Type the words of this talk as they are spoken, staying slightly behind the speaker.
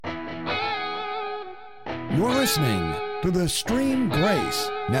You're listening to the Stream Grace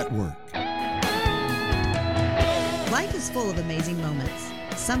Network. Life is full of amazing moments.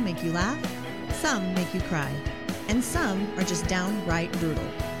 Some make you laugh, some make you cry, and some are just downright brutal.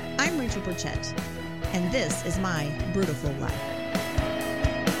 I'm Rachel Burchett, and this is my Brutiful Life.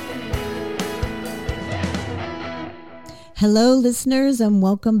 Hello, listeners, and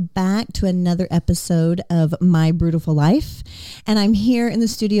welcome back to another episode of My Brutiful Life. And I'm here in the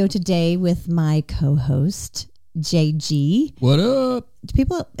studio today with my co-host, JG. What up?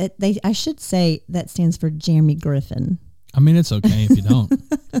 People, I should say that stands for Jeremy Griffin. I mean, it's okay if you don't.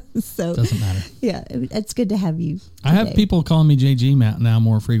 So Doesn't matter. Yeah, it's good to have you today. I have people calling me JG now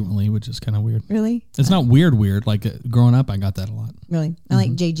more frequently, which is kind of weird. Really? It's not weird. Like growing up, I got that a lot. Really? I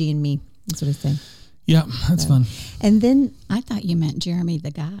like JG and me. That's what I say. Yeah, that's fun. And then, I thought you meant Jeremy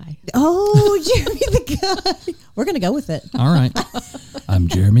the guy. oh, Jeremy the guy. We're going to go with it. All right. I'm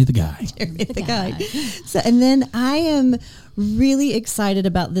Jeremy the guy. Jeremy the guy. So, and then I am really excited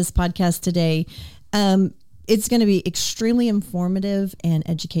about this podcast today. It's going to be extremely informative and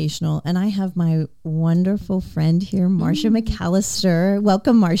educational. And I have my wonderful friend here, Marcia McAllister.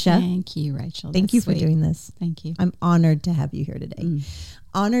 Welcome, Marcia. Thank you, Rachel. Thank you for doing this. Thank you. I'm honored to have you here today.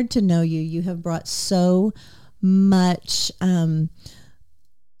 Honored to know you. You have brought so much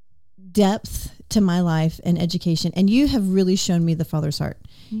depth to my life and education. And you have really shown me the Father's heart.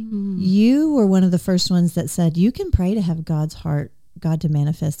 You were one of the first ones that said, you can pray to have God's heart, God to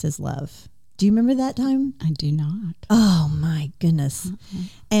manifest his love. Do you remember that time? I do not. Oh my goodness.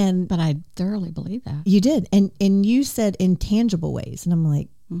 But I thoroughly believe that. You did. And you said in tangible ways. And I'm like,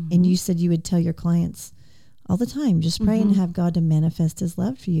 and you said you would tell your clients all the time, just pray and have God to manifest his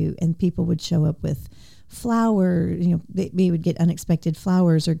love for you. And people would show up with flowers, they would get unexpected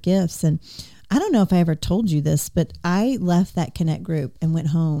flowers or gifts. And I don't know if I ever told you this, but I left that Connect group and went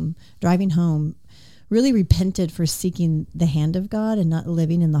home, driving home, really repented for seeking the hand of God and not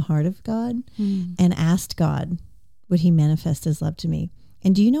living in the heart of God, and asked God, would he manifest his love to me?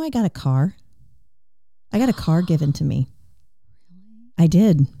 And do you know I got a car? I got a car given to me. I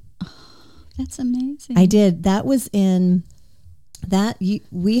did. That's amazing. I did. That was in that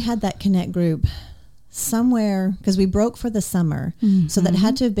we had that Connect group somewhere because we broke for the summer. So that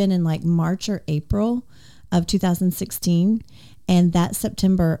had to have been in like March or April of 2016. And that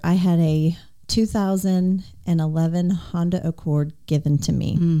September, I had a 2011 Honda Accord given to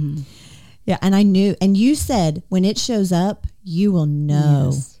me. Yeah. And I knew, and you said, when it shows up, you will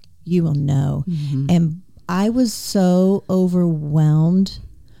know. Yes. You will know. And I was so overwhelmed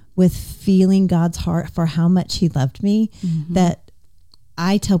with feeling God's heart for how much he loved me that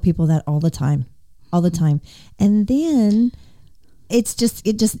I tell people that all the time. And then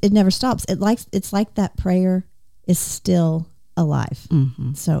it never stops. It's like that prayer is still alive.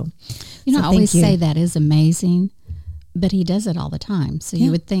 So, I always say that is amazing, but he does it all the time. So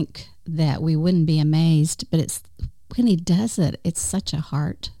you would think that we wouldn't be amazed, but it's when he does it, it's such a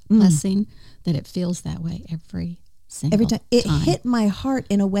heart blessing that it feels that way every time. It hit my heart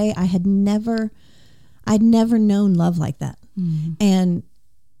in a way I'd never known love like that. And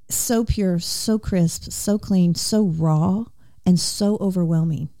so pure, so crisp, so clean, so raw, and so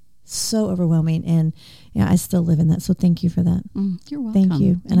overwhelming. And I still live in that. So thank you for that. You're welcome. Thank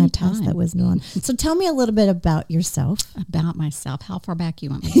you. And Anytime. I pass that wisdom on. So tell me a little bit about yourself. About myself. How far back you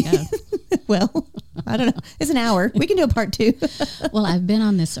want me to go? Well, I don't know. It's an hour. We can do a part 2. Well, I've been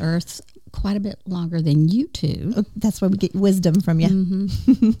on this earth quite a bit longer than you two. That's why we get wisdom from you.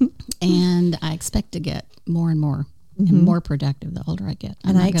 And I expect to get more and more and more productive the older I get.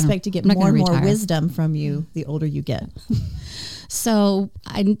 I expect to get more and more wisdom from you the older you get. So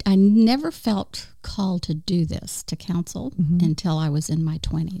I never felt called to do this, to counsel, until I was in my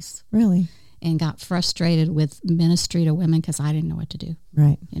 20s. Really? And got frustrated with ministry to women because I didn't know what to do.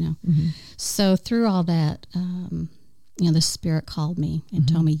 Right. So through all that, the Spirit called me and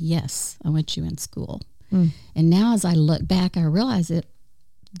told me, yes, I want you in school. And now as I look back, I realize that,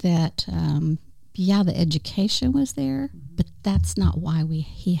 the education was there, but that's not why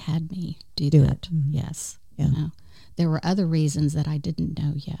he had me do that. Yes. Yeah. There were other reasons that I didn't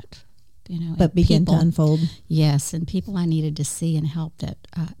know yet. But began to unfold. Yes, and people I needed to see and help that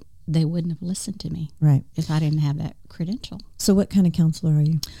they wouldn't have listened to me. Right. If I didn't have that credential. So what kind of counselor are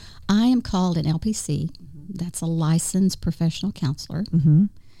you? I am called an LPC. That's a licensed professional counselor.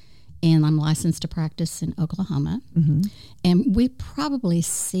 And I'm licensed to practice in Oklahoma. And we probably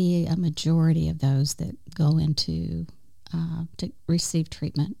see a majority of those that go into to receive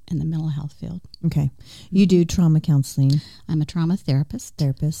treatment in the mental health field. Okay. You do trauma counseling. I'm a trauma therapist.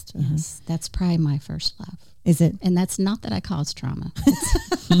 Therapist. Yes, that's probably my first love. Is it? And that's not that I cause trauma,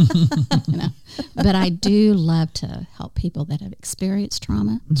 but I do love to help people that have experienced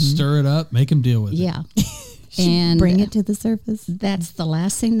trauma. Stir it up, make them deal with it. Yeah. And bring it to the surface. That's the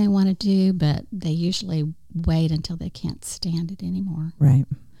last thing they want to do, but they usually wait until they can't stand it anymore. Right.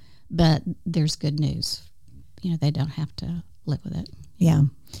 But there's good news. They don't have to live with it. Yeah.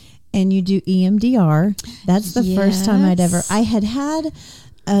 And you do EMDR. That's the first time I had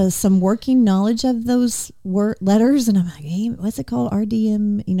some working knowledge of those letters. And I'm like, hey, what's it called?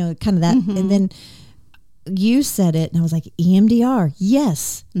 RDM, kind of that. Mm-hmm. And then you said it and I was like, EMDR.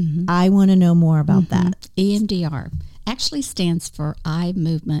 Yes. Mm-hmm. I want to know more about that. EMDR actually stands for eye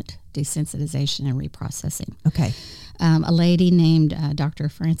movement desensitization and reprocessing. Okay. A lady named Dr.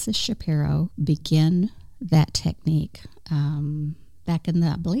 Frances Shapiro began that technique back in the,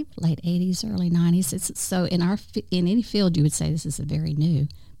 I believe, late 80s, early 90s. So in any field, you would say this is a very new,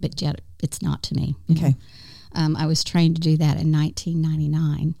 but yet it's not to me. Okay. I was trained to do that in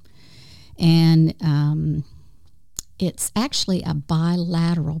 1999. And it's actually a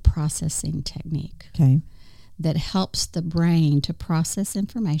bilateral processing technique. Okay. That helps the brain to process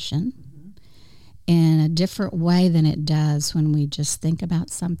information in a different way than it does when we just think about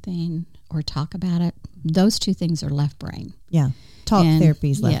something or talk about it. Those two things are left brain. Yeah. Talk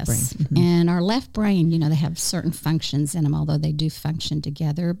therapy is left brain. Mm-hmm. And our left brain, they have certain functions in them, although they do function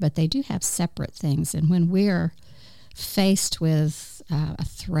together, but they do have separate things. And when we're faced with a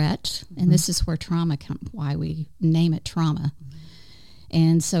threat, and this is where trauma why we name it trauma.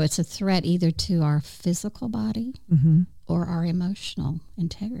 And so it's a threat either to our physical body or our emotional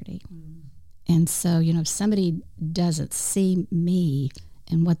integrity. And so, if somebody doesn't see me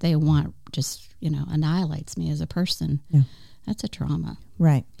and what they want just, annihilates me as a person, that's a trauma.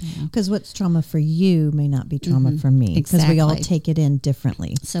 Right. Because what's trauma for you may not be trauma for me. Because we all take it in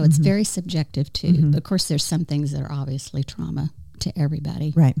differently. So it's very subjective too. But of course, there's some things that are obviously trauma to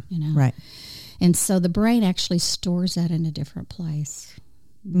everybody. Right. Right. And so the brain actually stores that in a different place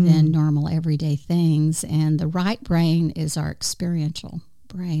than normal everyday things. And the right brain is our experiential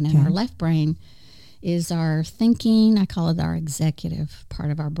brain. And our left brain is our thinking. I call it our executive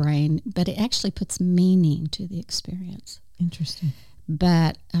part of our brain. But it actually puts meaning to the experience. Interesting.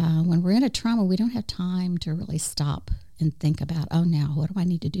 But when we're in a trauma, we don't have time to really stop and think about, oh, now what do I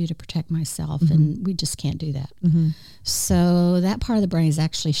need to do to protect myself? And we just can't do that. So that part of the brain is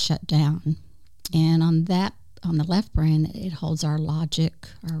actually shut down. And on the left brain, it holds our logic,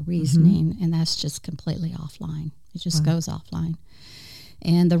 our reasoning, and that's just completely offline. It just goes offline.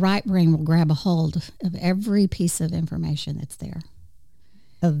 And the right brain will grab a hold of every piece of information that's there.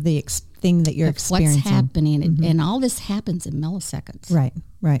 Of the thing that you're experiencing. What's happening. And all this happens in milliseconds. Right.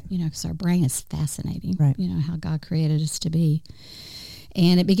 Because our brain is fascinating. Right. How God created us to be.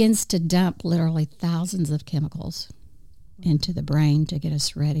 And it begins to dump literally thousands of chemicals into the brain to get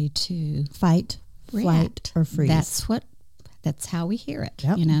us ready to fight, flight, or freeze. That's how we hear it,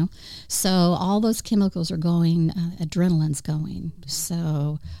 So all those chemicals are going, adrenaline's going.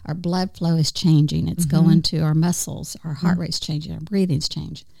 So our blood flow is changing. It's going to our muscles. Our heart rate's changing. Our breathing's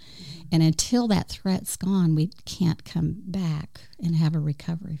changing. And until that threat's gone, we can't come back and have a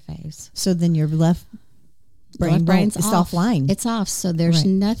recovery phase. So then your left brain's offline. It's off. So there's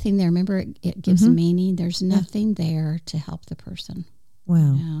nothing there. Remember, it gives meaning. There's nothing there to help the person.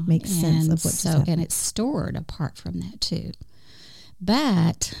 Wow. Makes sense of what just happened. And it's stored apart from that too.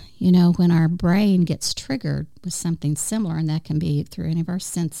 But, when our brain gets triggered with something similar, and that can be through any of our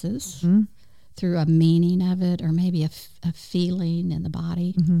senses, through a meaning of it, or maybe a feeling in the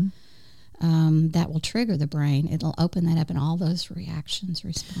body, that will trigger the brain. It'll open that up, and all those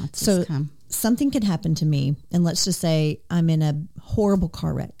responses come. Something could happen to me, and let's just say I'm in a horrible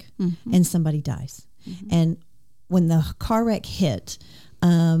car wreck, and somebody dies. And when the car wreck hit,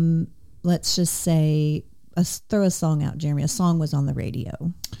 let's just say, throw a song out, Jeremy. A song was on the radio.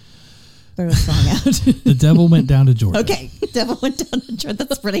 Throw a song out. The devil went down to Georgia. Okay, devil went down to Georgia.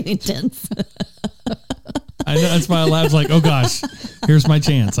 That's pretty intense. I know, that's why I laughed. Like, oh gosh, here's my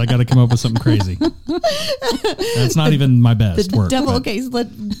chance. I got to come up with something crazy. That's not even my best work. Devil. Okay, so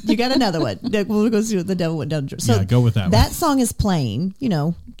you got another one. We'll go see what the devil went down to Georgia. So yeah, go with that. That song is playing.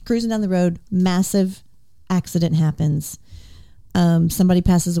 Cruising down the road. Massive accident happens. Somebody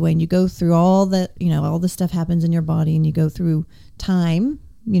passes away, and you go through all the stuff happens in your body, and you go through time,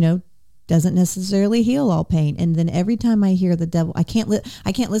 doesn't necessarily heal all pain. And then every time I hear the devil, I can't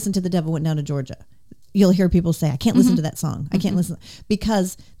listen to the devil went down to Georgia. You'll hear people say, I can't listen to that song. I can't listen,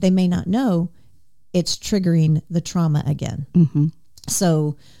 because they may not know it's triggering the trauma again. Mm-hmm.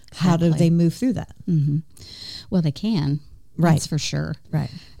 So how do they move through that? Mm-hmm. Well, they can. Right. That's for sure.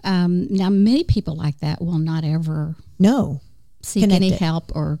 Right. Now, many people like that will not ever seek Connect any it.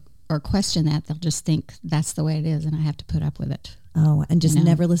 help or question that. They'll just think that's the way it is and I have to put up with it. Oh, and just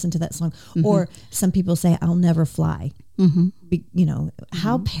never listen to that song. Mm-hmm. Or some people say, I'll never fly. Mm-hmm.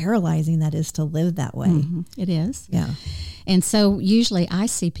 How paralyzing that is to live that way. Mm-hmm. It is. Yeah. And so usually I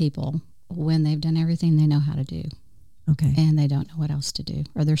see people when they've done everything they know how to do. Okay. And they don't know what else to do.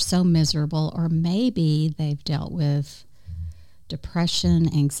 Or they're so miserable. Or maybe they've dealt with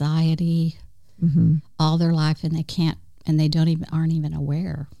depression, anxiety all their life and they can't, and they aren't even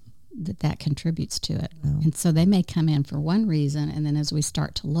aware that contributes to it. Wow. And so they may come in for one reason, and then as we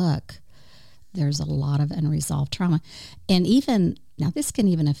start to look, there's a lot of unresolved trauma. And even, now this can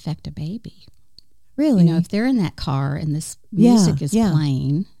even affect a baby. Really? If they're in that car and this music is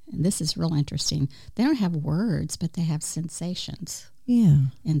playing, and this is real interesting, they don't have words, but they have sensations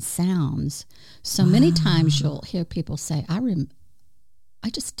and sounds. So many times you'll hear people say, I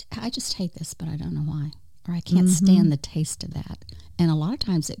just hate this, but I don't know why. Or I can't stand the taste of that. And a lot of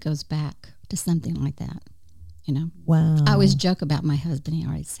times it goes back to something like that, Wow. I always joke about my husband. He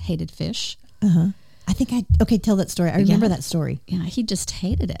always hated fish. I think tell that story. I remember that story. Yeah, he just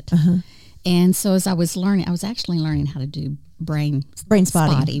hated it. And so as I was actually learning how to do brain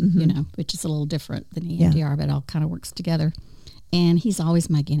spotting, which is a little different than EMDR, but it all kind of works together. And he's always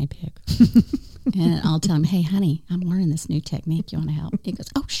my guinea pig. And I'll tell him, hey, honey, I'm learning this new technique. You want to help? He goes,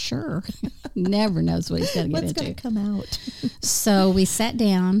 oh, sure. Never knows what he's going to get into. What's going to come out? So we sat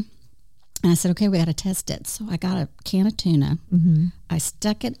down, and I said, okay, we got to test it. So I got a can of tuna. I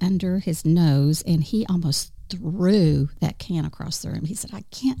stuck it under his nose, and he almost threw that can across the room. He said, I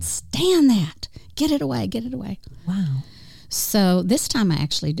can't stand that. Get it away. Get it away. Wow. So this time I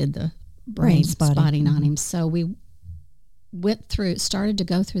actually did the brain spotting on him. So we started to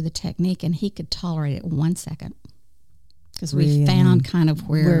go through the technique, and he could tolerate it 1 second because we found kind of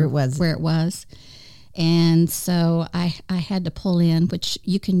where it was. And so I had to pull in, which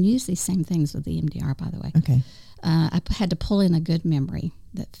you can use these same things with the EMDR, by the way. Okay. I had to pull in a good memory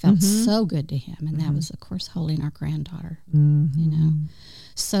that felt so good to him. And that was, of course, holding our granddaughter,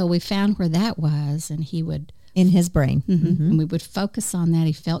 So we found where that was, and he would... In his brain. And we would focus on that.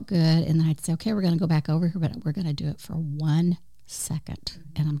 He felt good. And then I'd say, okay, we're going to go back over here, but we're going to do it for 1 second.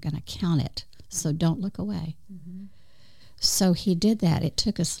 And I'm going to count it. So don't look away. So he did that. It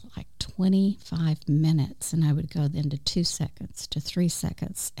took us like 25 minutes. And I would go then to 2 seconds, to 3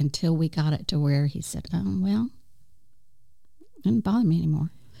 seconds, until we got it to where he said, oh, well, it didn't bother me anymore.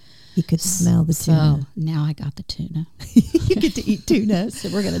 He could smell the tuna. So now I got the tuna. You get to eat tuna. So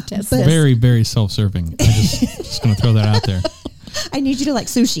we're going to test this. Very, very self-serving. I just going to throw that out there. I need you to like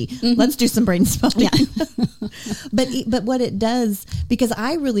sushi. Let's do some brain spotting. Yeah. But what it does, because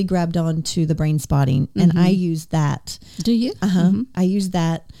I really grabbed on to the brain spotting, and I use that. Do you? I use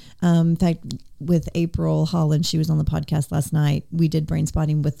that. In fact, with April Holland, she was on the podcast last night. We did brain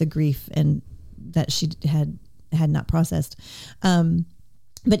spotting with the grief and that she had not processed.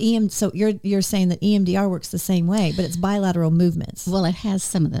 But so you're saying that EMDR works the same way, but it's bilateral movements. Well, it has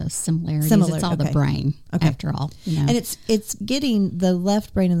some of the similarities. It's all the brain, after all. And it's getting the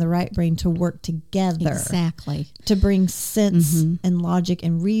left brain and the right brain to work together. Exactly. To bring sense and logic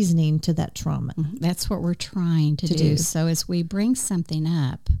and reasoning to that trauma. That's what we're trying to do. So as we bring something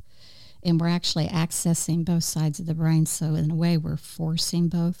up, and we're actually accessing both sides of the brain, so in a way we're forcing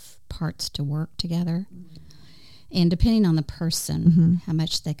both parts to work together. And depending on the person, how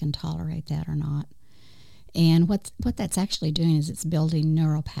much they can tolerate that or not. And what that's actually doing is it's building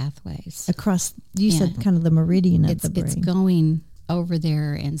neural pathways. Across, you said kind of the meridian of the brain. It's going over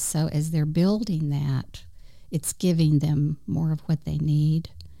there. And so as they're building that, it's giving them more of what they need.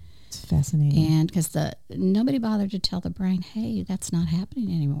 It's fascinating. And because nobody bothered to tell the brain, hey, that's not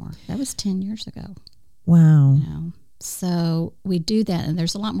happening anymore. That was 10 years ago. Wow. So we do that, and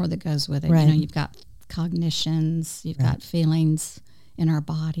there's a lot more that goes with it. Right. You've got cognitions, you've got feelings in our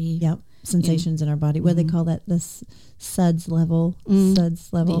body. Yep. Sensations in our body. What do they call that? The SUDS level.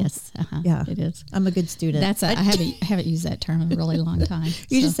 SUDS level. Yes. Yeah. It is. I'm a good student. I haven't used that term in a really long time.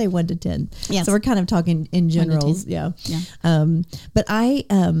 You just say 1 to 10. Yes. So we're kind of talking in generals. Yeah. But I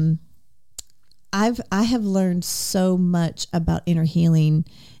have learned so much about inner healing,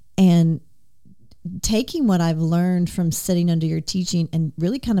 and taking what I've learned from sitting under your teaching and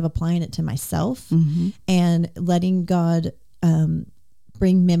really kind of applying it to myself, and letting God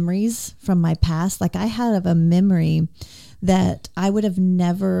bring memories from my past. Like I had a memory that I would have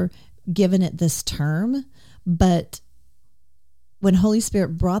never given it this term, but when Holy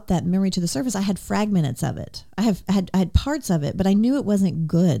Spirit brought that memory to the surface, I had fragments of it. I had parts of it, but I knew it wasn't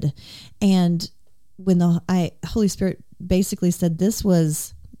good. And when Holy Spirit basically said this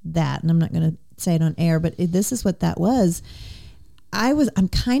was that, and I'm not going to say it on air, but this is what that was. I'm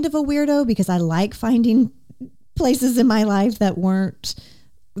kind of a weirdo because I like finding places in my life they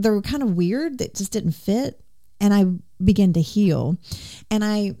were kind of weird, that just didn't fit. And I began to heal.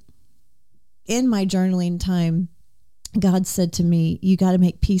 And in my journaling time, God said to me, you got to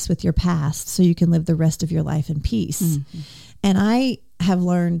make peace with your past so you can live the rest of your life in peace. Mm-hmm. And I have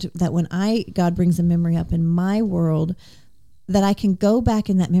learned that when God brings a memory up in my world, that I can go back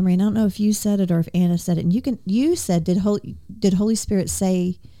in that memory. And I don't know if you said it or if Anna said it. And you said, did Holy Spirit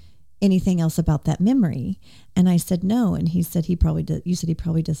say anything else about that memory? And I said, no. And he said, you said he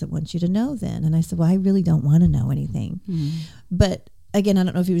probably doesn't want you to know then. And I said, well, I really don't want to know anything. Mm-hmm. But again, I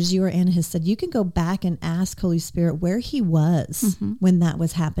don't know if it was you or Anna has said, you can go back and ask Holy Spirit where he was when that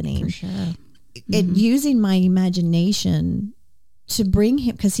was happening. For sure. Using my imagination to bring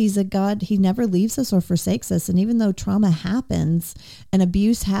him, because he's a God, he never leaves us or forsakes us. And even though trauma happens and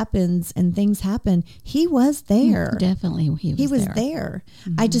abuse happens and things happen, he was there. Definitely he was there.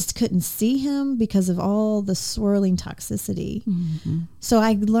 Mm-hmm. I just couldn't see him because of all the swirling toxicity. Mm-hmm. So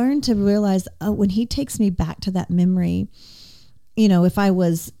I learned to realize, when he takes me back to that memory, if I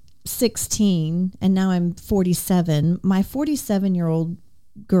was 16 and now I'm 47, my 47-year-old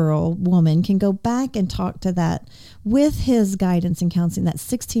woman can go back and talk to that with his guidance and counseling, that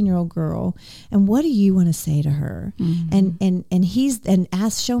 16-year-old girl. And what do you want to say to her? Mm-hmm.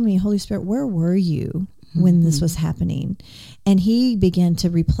 And show me, Holy Spirit, where were you when this was happening? And he began to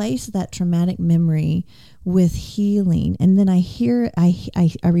replace that traumatic memory with healing. And then I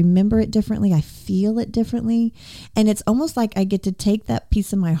remember it differently. I feel it differently. And it's almost like I get to take that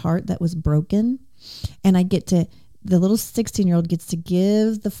piece of my heart that was broken, and the little 16-year-old gets to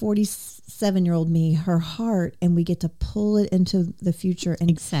give the 47-year-old me her heart, and we get to pull it into the future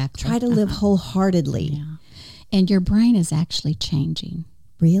and try to live wholeheartedly. Yeah. And your brain is actually changing.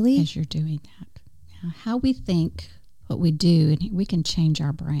 Really? As you're doing that. How we think, what we do, and we can change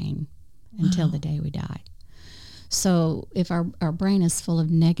our brain until the day we die. So if our brain is full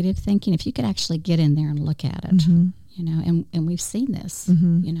of negative thinking, if you could actually get in there and look at it, and we've seen this,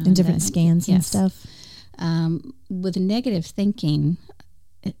 in different scans and stuff. With negative thinking,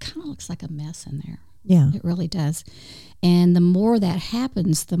 it kind of looks like a mess in there. Yeah. It really does. And the more that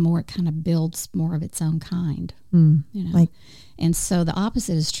happens, the more it kind of builds more of its own kind. And so the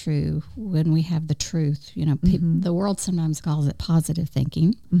opposite is true when we have the truth. The world sometimes calls it positive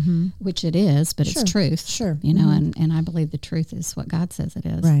thinking, which it is, but it's truth. Sure. And I believe the truth is what God says it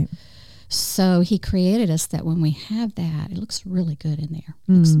is. Right. So he created us that when we have that, it looks really good in there.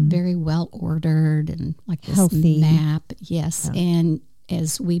 It looks very well ordered and like this healthy map. Yes. Yeah. And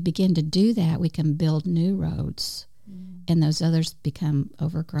as we begin to do that, we can build new roads, and those others become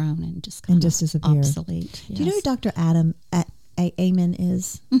overgrown and just kind of disappear. Obsolete. Yes. Do you know who Dr. Amen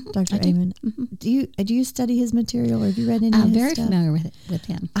is? Dr. Amen. Do you study his material, or have you read any of his stuff? I'm very familiar with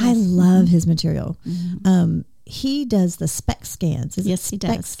him. Yes. I love his material. He does the SPECT scans. Yes, he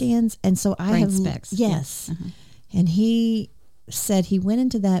does. SPECT scans. And so I Brain have specs. Yes. And he said he went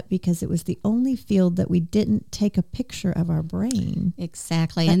into that because it was the only field that we didn't take a picture of our brain.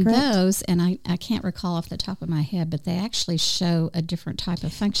 Exactly. And correct? Those, and I can't recall off the top of my head, but they actually show a different type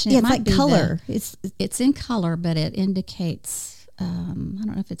of function. Yeah, it's like color. It's in color, but it indicates, I don't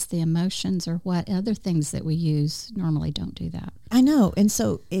know if it's the emotions or what other things that we use normally don't do that. I know. And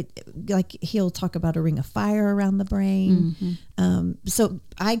so he'll talk about a ring of fire around the brain. So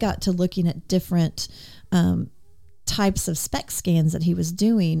I got to looking at different types of SPECT scans that he was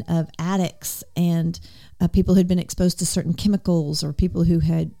doing of addicts and people who'd been exposed to certain chemicals, or people who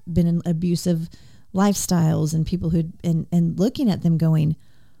had been in abusive lifestyles, and people and looking at them going,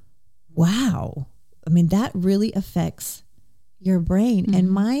 wow, I mean, that really affects your brain.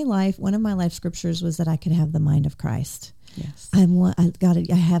 And one of my life scriptures was that I could have the mind of Christ. Yes. I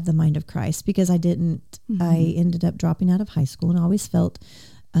have the mind of Christ, because I ended up dropping out of high school and always felt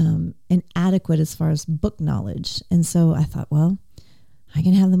inadequate as far as book knowledge. And so I thought, well, I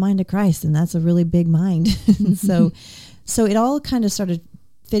can have the mind of Christ, and that's a really big mind. so it all kind of started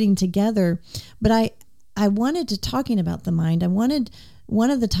fitting together. But I wanted to talking about the mind.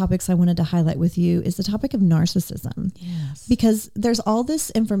 One of the topics I wanted to highlight with you is the topic of narcissism. Yes. Because there's all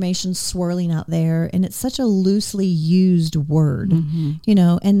this information swirling out there, and it's such a loosely used word,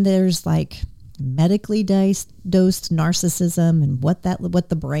 and there's like medically dosed narcissism, and what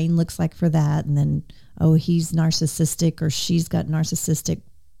the brain looks like for that. And then, oh, he's narcissistic, or she's got narcissistic,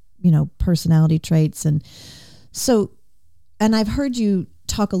 personality traits. And so and I've heard you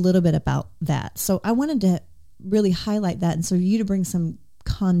talk a little bit about that. So I wanted to really highlight that, and so you to bring some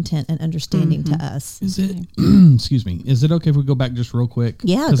content and understanding to us. Is it? Excuse me. Is it okay if we go back just real quick?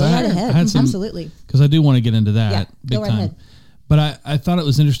 Yeah, go right ahead. Absolutely. Because I do want to get into that. Yeah, big go right time. ahead. But I thought it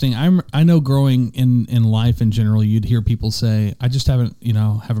was interesting. I know growing in life in general, you'd hear people say, "I just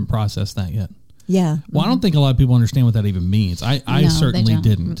haven't processed that yet." Yeah. Well, I don't think a lot of people understand what that even means. I certainly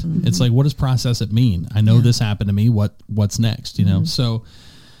didn't. Mm-hmm. It's like, what does process it mean? I know this happened to me. What's next? You know. So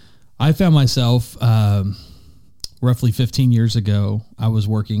I found myself roughly 15 years ago. I was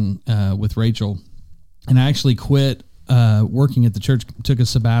working with Rachel, and I actually quit working at the church. Took a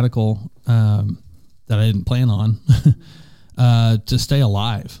sabbatical that I didn't plan on. To stay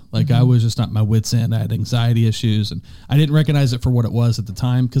alive. Like I was just not my wit's end. I had anxiety issues, and I didn't recognize it for what it was at the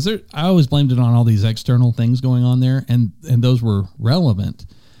time, because I always blamed it on all these external things going on there, and those were relevant.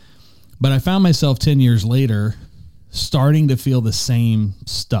 But I found myself 10 years later starting to feel the same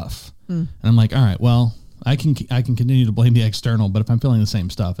stuff. And I'm like, all right, well, I can continue to blame the external, but if I'm feeling the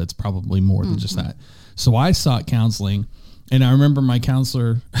same stuff, it's probably more than just that. So I sought counseling. And I remember my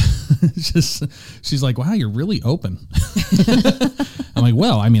counselor, she's like, wow, you're really open. I'm like,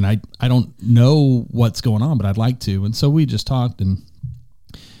 well, I mean, I don't know what's going on, but I'd like to. And so we just talked, and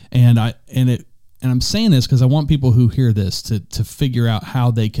I'm saying this because I want people who hear this to figure out how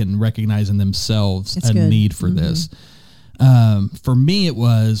they can recognize in themselves need for this. For me, it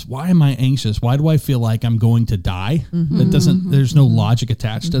was, why am I anxious? Why do I feel like I'm going to die? There's no logic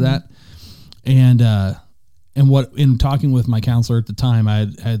attached to that. And what, in talking with my counselor at the time, I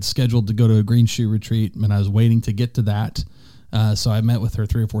had scheduled to go to a green shoe retreat, and I was waiting to get to that. So I met with her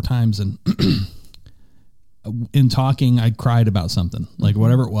 3 or 4 times, and in talking, I cried about something, like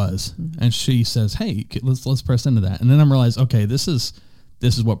whatever it was. And she says, hey, let's press into that. And then I realized, okay, this is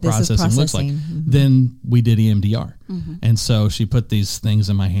what processing looks like. Then we did EMDR. And so she put these things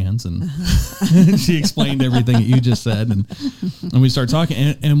in my hands, and she explained everything that you just said. And we started talking,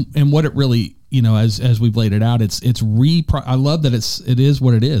 and what it really, as we've laid it out, I love that it is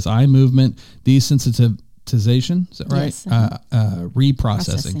what it is. Eye movement, desensitization. Is that right? Yes,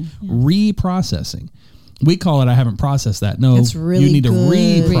 reprocessing. Yeah. Reprocessing. We call it, I haven't processed that. No, that's really you need good. to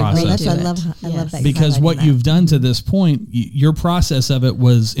reprocess That's it. I love that. Because what you've done to this point, your process of it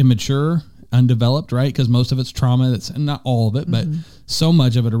was immature, undeveloped, right? Because most of it's trauma. That's not all of it, but so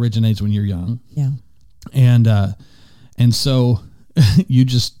much of it originates when you're young. Yeah. And so you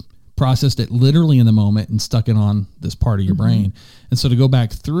just processed it literally in the moment and stuck it on this part of your brain. And so to go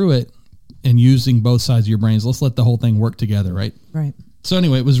back through it and using both sides of your brains, let's let the whole thing work together, right? Right. So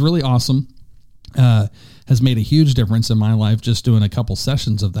anyway, it was really awesome. Has made a huge difference in my life just doing a couple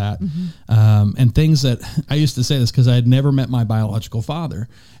sessions of that. And things that I used to say this because I had never met my biological father.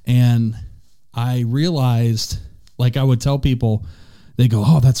 And I realized, like, I would tell people, they go,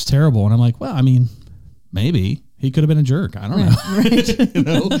 oh, that's terrible. And I'm like, well, I mean, maybe he could have been a jerk. I don't know. Right.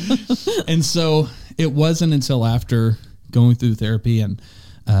 And so it wasn't until after going through therapy and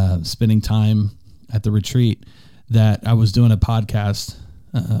spending time at the retreat that I was doing a podcast,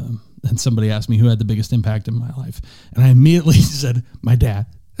 and somebody asked me who had the biggest impact in my life. And I immediately said, my dad.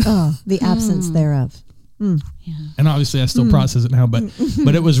 Oh, the absence thereof. Yeah. And obviously I still process it now, but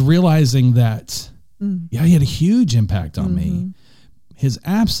it was realizing that, he had a huge impact on me. His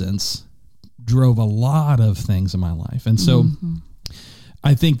absence drove a lot of things in my life. And so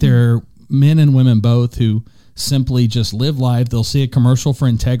I think there are men and women both who simply just live life. They'll see a commercial for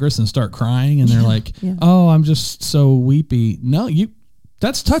Integris and start crying, and they're like, oh, I'm just so weepy. No,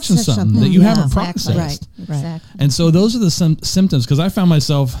 that's touching something that you haven't processed. Right. Exactly. And so those are the symptoms, because I found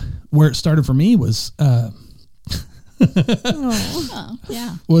myself, where it started for me was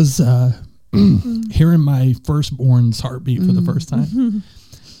hearing my firstborn's heartbeat for the first time.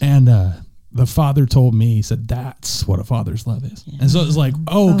 And the father told me, he said, that's what a father's love is. Yeah. And so it was like,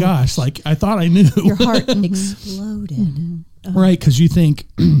 oh gosh, like I thought I knew. Your heart exploded. Right, because you think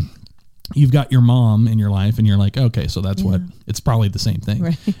you've got your mom in your life, and you're like, okay, so that's what, it's probably the same thing.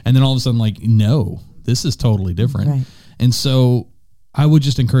 Right. And then all of a sudden, like, no, this is totally different. Right. And so I would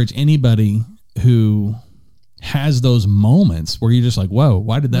just encourage anybody who has those moments where you're just like, whoa,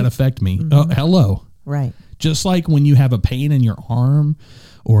 why did that affect me? Oh, hello. Right. Just like when you have a pain in your arm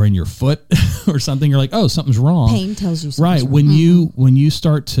or in your foot or something, you're like, oh, something's wrong. Pain tells you something. Right. Wrong. When you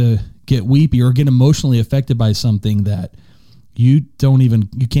start to get weepy or get emotionally affected by something that you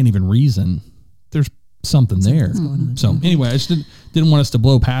can't even reason, there's something there. So anyway, I just didn't want us to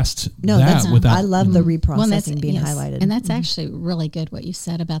blow past that without. I love the reprocessing being highlighted. And that's actually really good what you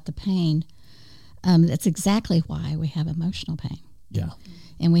said about the pain. That's exactly why we have emotional pain. Yeah.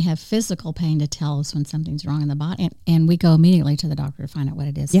 And we have physical pain to tell us when something's wrong in the body, and we go immediately to the doctor to find out what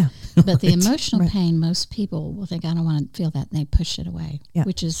it is. Yeah. But the emotional pain, most people will think, I don't want to feel that, and they push it away,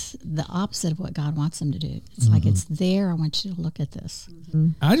 which is the opposite of what God wants them to do. It's like, it's there. I want you to look at this.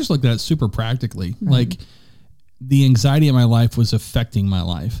 I just looked at it super practically. Like, the anxiety in my life was affecting my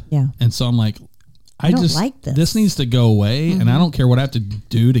life. Yeah. And so I'm like, I don't just like this. This needs to go away, and I don't care what I have to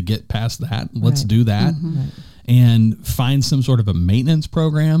do to get past that. Let's do that. And find some sort of a maintenance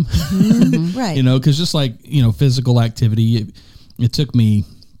program. Right. You know, because just like, you know, physical activity, it took me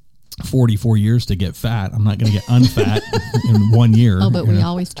 44 years to get fat. I'm not going to get unfat in 1 year. Oh, but we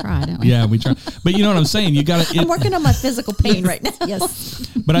always try, don't we? Yeah, we try. But you know what I'm saying? You got to. I'm working on my physical pain right now. Yes.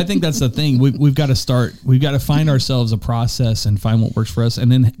 But I think that's the thing. We've got to start. We've got to find ourselves a process and find what works for us, and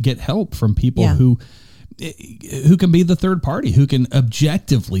then get help from people who can be the third party, who can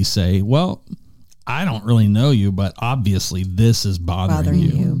objectively say, well, I don't really know you, but obviously this is bothering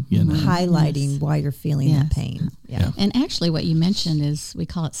you. You know? Highlighting why you're feeling that pain. Yeah. And actually what you mentioned is, we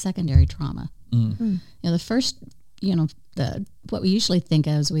call it secondary trauma. You know, the first, you know, what we usually think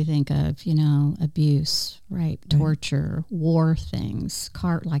of is, we think of, you know, abuse, rape, torture, war things,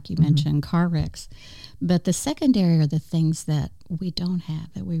 like you mentioned, car wrecks. But the secondary are the things that we don't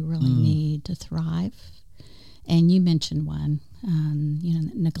have, that we really need to thrive. And you mentioned one. You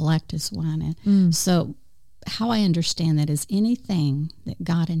know, neglect is one. And so how I understand that is anything that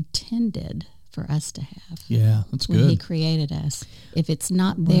God intended for us to have. Yeah, that's when good. He created us. If it's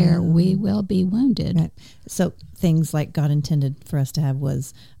not there, we will be wounded. Right. So things like God intended for us to have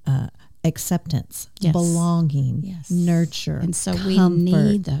was acceptance, belonging, nurture, and so comfort, we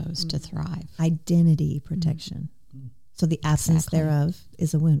need those to thrive. Identity, protection. So the absence thereof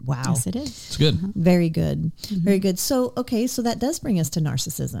is a wound. Wow. Yes, it is. It's good. Very good. Very good. So, okay, so that does bring us to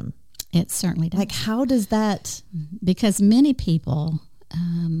narcissism. It certainly does. Like, how does that? Because many people,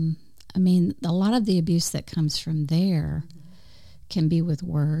 I mean, a lot of the abuse that comes from there can be with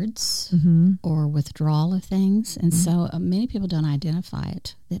words or withdrawal of things. And so many people don't identify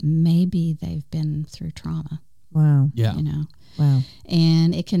it, that maybe they've been through trauma. Wow. Yeah. You know. Wow.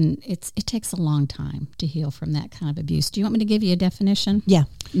 And it takes a long time to heal from that kind of abuse. Do you want me to give you a definition? Yeah.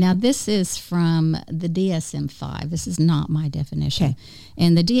 Now, this is from the DSM-5. This is not my definition. Okay.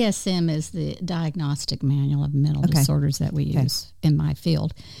 And the DSM is the Diagnostic Manual of Mental Disorders that we use in my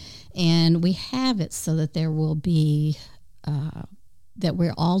field. And we have it so that there will be, that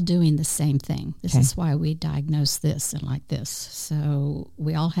we're all doing the same thing. This is why we diagnose this and like this. So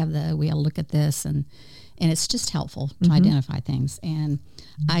we all look at this, and it's just helpful to identify things. And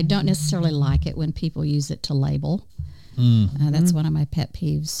I don't necessarily like it when people use it to label. That's one of my pet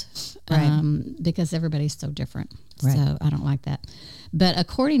peeves, because everybody's so different. Right. So I don't like that. But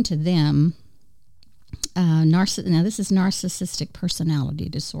according to them, now this is narcissistic personality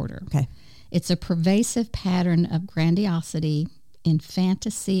disorder. Okay. It's a pervasive pattern of grandiosity in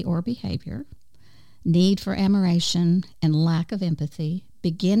fantasy or behavior, need for admiration, and lack of empathy,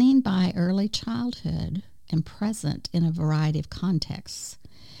 beginning by early childhood and present in a variety of contexts.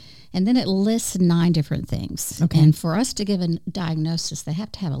 And then it lists 9 different things. Okay. And for us to give a diagnosis, they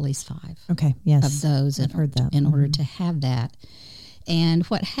have to have at least 5 Okay. Yes. of those I've heard that. in order to have that. And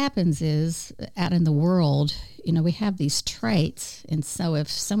what happens is, out in the world, you know, we have these traits. And so if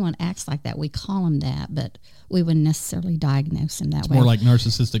someone acts like that, we call them that, but we wouldn't necessarily diagnose them that way. More like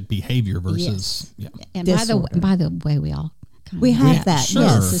narcissistic behavior versus, And Disorder. by the way, we all We have that. Sure.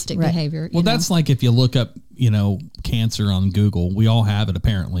 narcissistic Right. behavior. Well, that's like if you look up, you know, cancer on Google. We all have it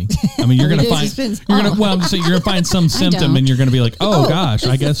apparently. I mean, you're going to find you're going to find some symptom, don't. and you're going to be like, oh gosh,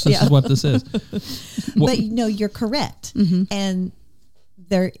 I guess this is what this is. Well, But you know, you're correct. And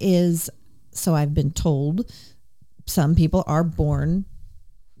there is, so I've been told, some people are born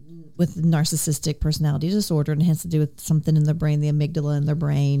with narcissistic personality disorder, and it has to do with something in their brain. The amygdala in their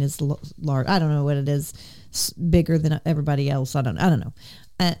brain is large. I don't know what it is, bigger than everybody else. I don't know.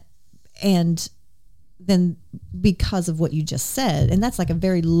 And then because of what you just said, and that's like a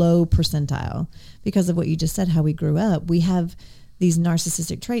very low percentile, because of what you just said, how we grew up, we have these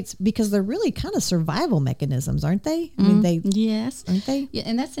narcissistic traits because they're really kind of survival mechanisms, aren't they? I mean, yes, aren't they? Yeah,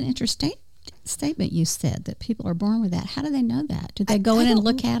 and that's an interesting statement you said, that people are born with that. How do they know that? Do they go in and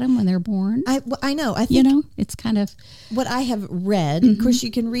look at them when they're born? I know. I think, you know, it's kind of what I have read. Of course, you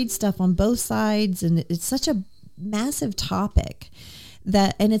can read stuff on both sides, and it's such a massive topic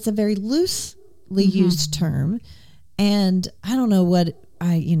and it's a very loosely used term. And I don't know what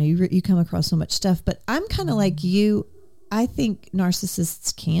you come across so much stuff, but I'm kind of like you. I think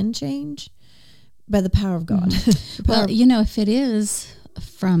narcissists can change by the power of God. Well, you know, if it is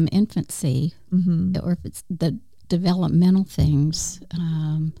from infancy, or if it's the developmental things,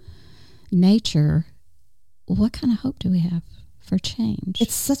 nature, what kind of hope do we have for change?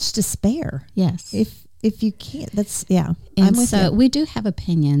 It's such despair. Yes. If you can't, that's, yeah. And so we do have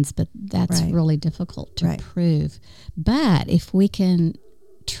opinions, but that's really difficult to prove. But if we can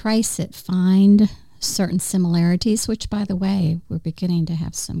trace it, find certain similarities, which, by the way, we're beginning to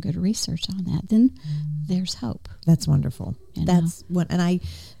have some good research on that, then there's hope. That's wonderful. That's what, and I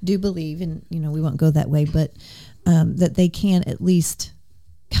do believe, and we won't go that way, but that they can at least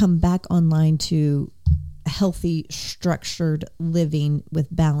come back online to healthy, structured living with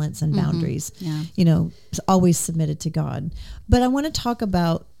balance and boundaries. Yeah. Always submitted to God. But I want to talk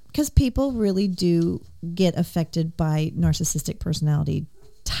about, because people really do get affected by narcissistic personality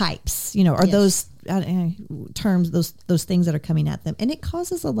types, or those terms, those things that are coming at them, and it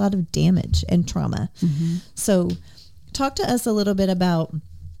causes a lot of damage and trauma. So talk to us a little bit about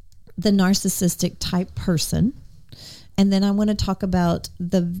the narcissistic type person, and then I want to talk about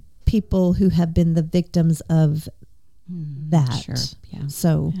the people who have been the victims of that. Sure. Yeah.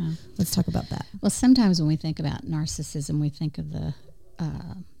 So let's talk about that. Well, sometimes when we think about narcissism, we think of the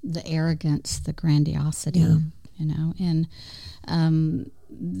arrogance, the grandiosity, and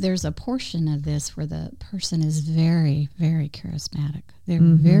there's a portion of this where the person is very, very charismatic. They're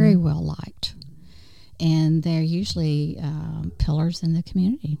very well liked, and they're usually pillars in the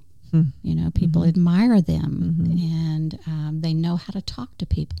community. People admire them, and they know how to talk to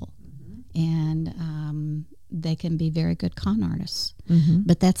people, and they can be very good con artists.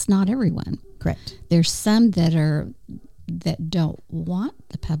 But that's not everyone. Correct. There's some that don't want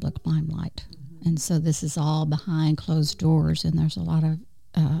the public limelight, and so this is all behind closed doors, and there's a lot of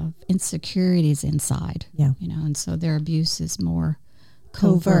insecurities inside. Yeah. And so their abuse is more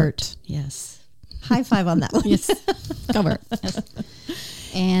covert. Yes. High five on that one. Yes. Covert. Yes.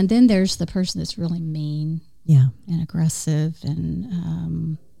 And then there's the person that's really mean, and aggressive,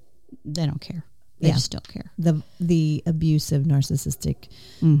 and they don't care. They just don't care. The abusive narcissistic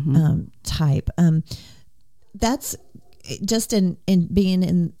type. That's just in being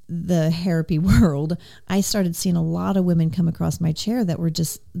in the therapy world. I started seeing a lot of women come across my chair that were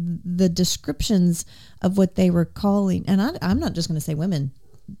just the descriptions of what they were calling. And I'm not just going to say women.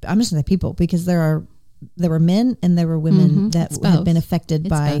 I'm just going to say people, because there were men and there were women that had been affected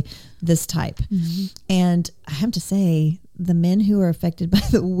by this type. And I have to say, the men who are affected by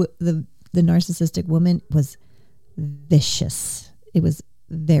the narcissistic woman was vicious. It was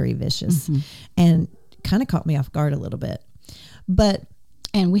very vicious, and kind of caught me off guard a little bit.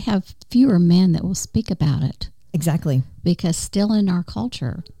 And we have fewer men that will speak about it. Exactly. Because still in our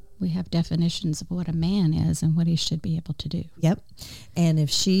culture, we have definitions of what a man is and what he should be able to do. Yep. And if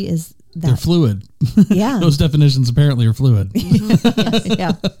she is that, they're fluid. Yeah. Those definitions apparently are fluid.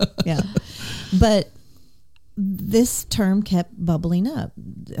 Yeah. But this term kept bubbling up.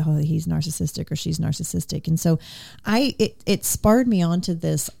 Oh, he's narcissistic or she's narcissistic. And so it spurred me onto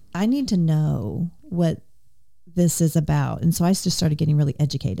this. I need to know what this is about. And so I just started getting really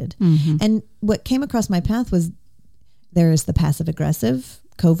educated. And what came across my path was there is the passive aggressive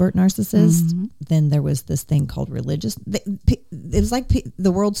covert narcissist. Then there was this thing called religious. It was like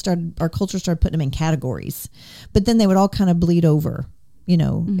our culture started putting them in categories, but then they would all kind of bleed over.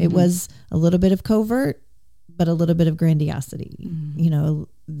 It was a little bit of covert, but a little bit of grandiosity.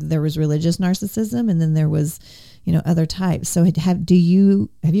 There was religious narcissism, and then there was, other types. So have you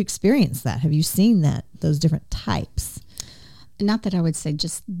experienced that? Have you seen those different types? Not that I would say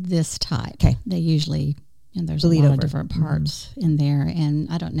just this type. Okay. They usually, there's a lot of different parts in there, and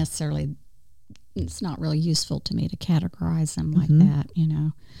I don't necessarily, it's not really useful to me to categorize them like that,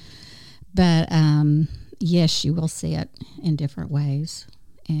 But yes, you will see it in different ways,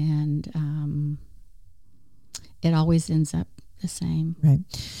 and it always ends up the same. Right.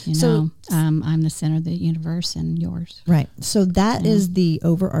 I'm the center of the universe and yours. Right. So that is the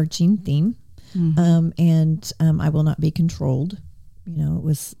overarching theme. And I will not be controlled.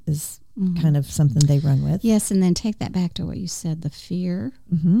 Is kind of something they run with. Yes. And then take that back to what you said, the fear.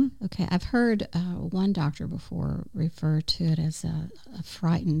 Okay. I've heard one doctor before refer to it as a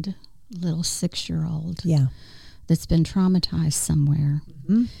frightened little 6-year-old. Yeah. That's been traumatized somewhere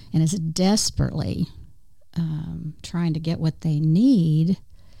and is desperately trying to get what they need,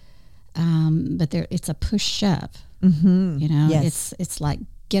 but it's a push shove. Yes. It's like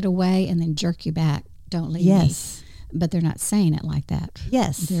get away and then jerk you back. Don't leave me. But they're not saying it like that.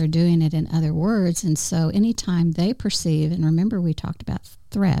 Yes, they're doing it in other words. And so anytime they perceive, and remember we talked about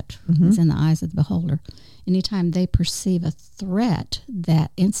threat is in the eyes of the beholder. Anytime they perceive a threat,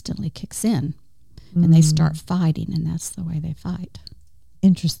 that instantly kicks in, and they start fighting, and that's the way they fight.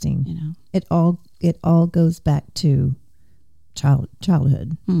 Interesting. You know, It all goes back to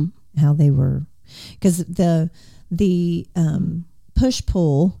childhood, how they were, because the push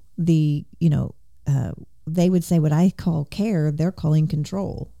pull, they would say what I call care, they're calling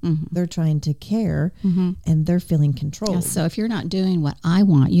control. They're trying to care, and they're feeling controlled. Yeah, so if you're not doing what I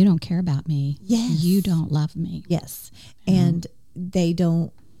want, you don't care about me. Yes. You don't love me. Yes. And they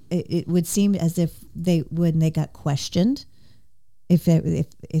don't, it would seem as if when they got questioned, if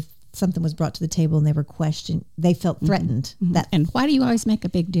something was brought to the table and they were questioned, they felt threatened. And why do you always make a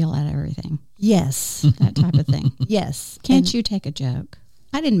big deal out of everything? Yes. That type of thing. Yes. Can't you take a joke?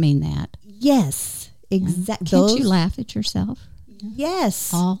 I didn't mean that. Yes. Exactly. Can't you laugh at yourself?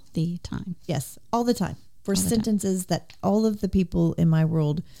 Yes. All the time. Yes. All the time. For sentences that all of the people in my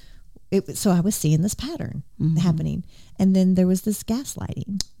world, so I was seeing this pattern happening. And then there was this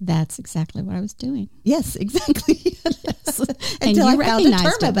gaslighting. That's exactly what I was doing. Yes, exactly. Yes. And Until you I found a recognized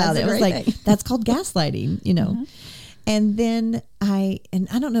term it. about it. I That's was a like, great thing. that's called gaslighting, you know. And then I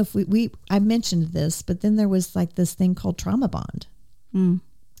don't know if I mentioned this, but then there was like this thing called trauma bond.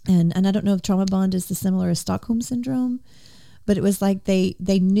 And I don't know if trauma bond is similar as Stockholm syndrome, but it was like they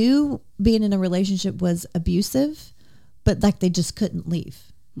knew being in a relationship was abusive, but like they just couldn't leave.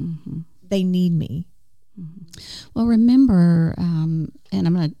 They need me. Well, remember, and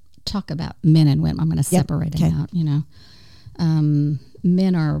I'm going to talk about men and women. I'm going to separate them out, you know.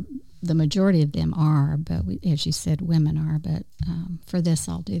 Men are, the majority of them are, but as you said, women are. But for this,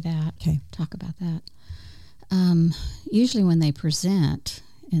 I'll do that. Okay. Talk about that. Usually when they present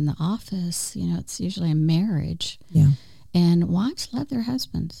in the office, you know, it's usually a marriage. Yeah. And wives love their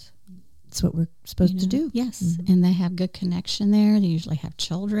husbands. That's what we're supposed to do. Yes. And they have good connection there. They usually have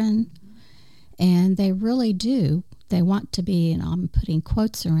children. And they really do. They want to be, and I'm putting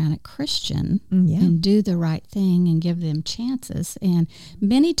quotes around it, Christian, and do the right thing and give them chances. And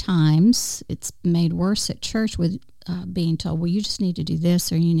many times it's made worse at church with being told, well, you just need to do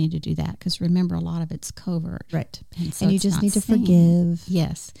this or you need to do that. Because remember, a lot of it's covert. Right. And, so and you just need to forgive.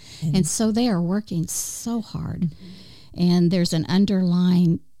 Yes. And so they are working so hard. And there's an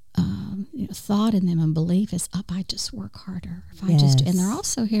underlying thought in them and belief is, I just work harder. If I just, and they're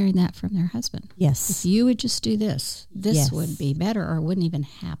also hearing that from their husband. Yes. If you would just do this would be better, or wouldn't even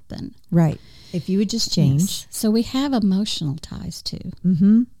happen. Right. If you would just change. Yes. So we have emotional ties too.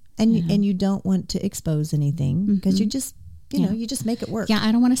 And you don't want to expose anything because you just, you know, you just make it work. Yeah,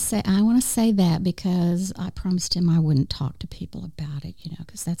 I want to say that because I promised him I wouldn't talk to people about it, you know,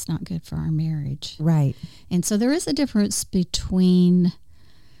 because that's not good for our marriage. Right. And so there is a difference between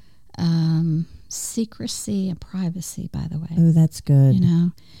secrecy and privacy, by the way. Oh, that's good. You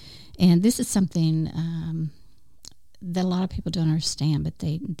know, and this is something that a lot of people don't understand, but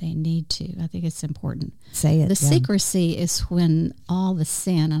they need to. I think it's important. Say it. The secrecy is when all the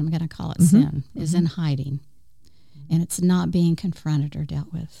sin, and I'm going to call it sin, is in hiding. And it's not being confronted or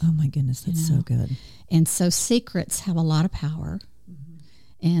dealt with. Oh, my goodness. That's so good. And so secrets have a lot of power.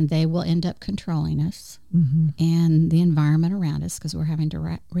 And they will end up controlling us and the environment around us because we're having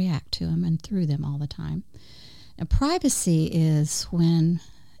to react to them and through them all the time. And privacy is when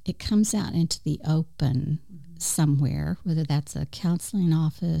it comes out into the open somewhere, whether that's a counseling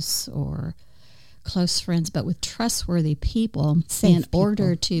office or close friends, but with trustworthy people in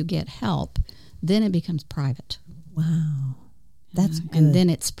order to get help, then it becomes private. Wow. That's good. And then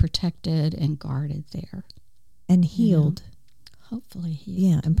it's protected and guarded there. And healed. Hopefully healed.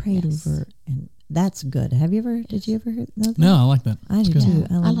 Yeah, and prayed over. And that's good. Did you ever know that? No, I like that. I do too.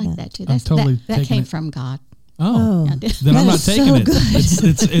 I like that too. That's totally that came from God. Oh, then I'm not taking it.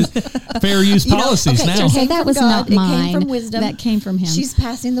 It's fair use policies now. Okay, that was not mine. It came from wisdom. That came from him. She's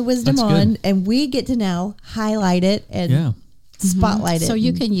passing the wisdom on, and we get to now highlight it and spotlight it. So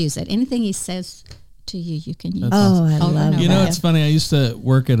you can use it. Anything he says to you, you can use. I love that. You know, it's funny. I used to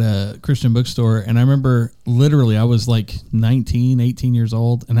work at a Christian bookstore, and I remember literally I was like 19, 18 years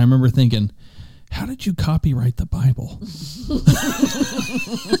old, and I remember thinking, how did you copyright the Bible?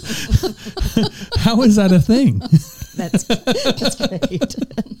 How is that a thing? That's great.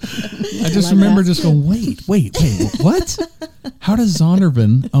 I just remember just going, wait, what? How does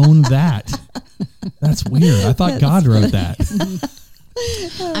Zondervan own that? That's weird. I thought God wrote that.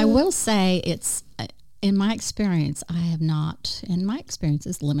 I will say it's, in my experience, I have not, and my experience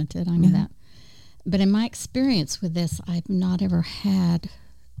is limited, I know that. But in my experience with this, I've not ever had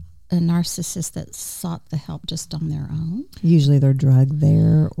a narcissist that sought the help just on their own. Usually they're drugged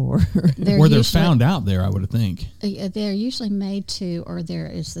there, or they're found out there, I would think. They're usually made to, or there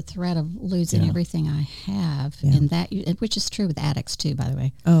is the threat of losing everything I have, Yeah. and that, which is true with addicts too, by the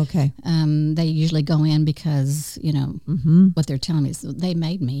way. Oh, okay. They usually go in because, what they're telling me is they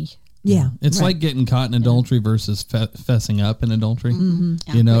made me. Yeah. It's like getting caught in adultery versus fessing up in adultery.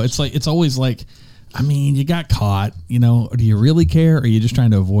 Yeah, it's always like, I mean, you got caught, do you really care, or are you just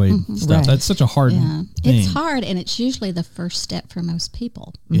trying to avoid stuff? Right. That's such a hard thing. It's hard, and it's usually the first step for most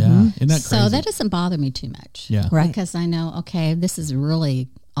people. Yeah. Isn't that crazy? So that doesn't bother me too much. Yeah. Right. Because I know, okay, this is really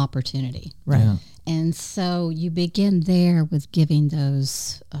opportunity. Right. Yeah. And so you begin there with giving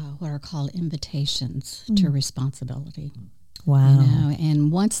those what are called invitations to responsibility. Wow.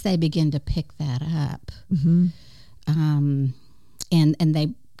 And once they begin to pick that up, and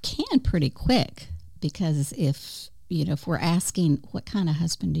they can pretty quick, because if we're asking, what kind of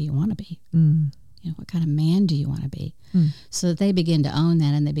husband do you want to be? What kind of man do you want to be? So they begin to own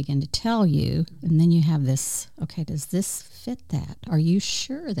that, and they begin to tell you, and then you have this, okay, does this fit that? Are you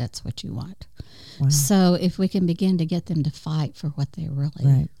sure that's what you want? Wow. So if we can begin to get them to fight for what they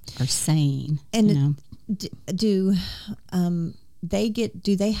really are saying, And do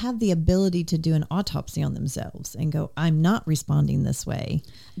they have the ability to do an autopsy on themselves and go, I'm not responding this way?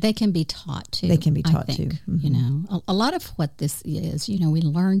 they can be taught to. They can be taught I think, to. a lot of what this is, we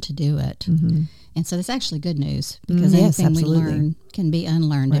learn to do it. And so that's actually good news, because Yes, anything absolutely. we learn can be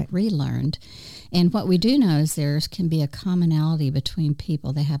unlearned and Right. relearned. And what we do know is there can be a commonality between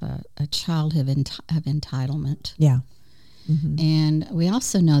people. They have a childhood of entitlement. Yeah. And we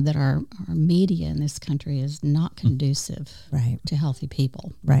also know that our media in this country is not conducive Right. to healthy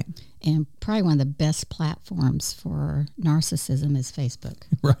people. Right. And probably one of the best platforms for narcissism is Facebook.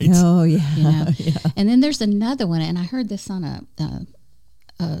 Right. Oh, yeah. Yeah. And then there's another one, and I heard this on a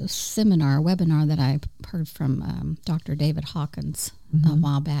webinar that I heard from Dr. David Hawkins a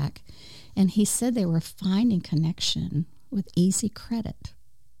while back. And he said they were finding connection with easy credit.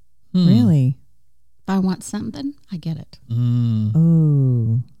 Really? If I want something, I get it.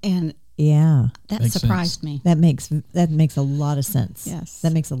 Oh, And yeah. that Makes surprised me. That makes a lot of sense. Yes.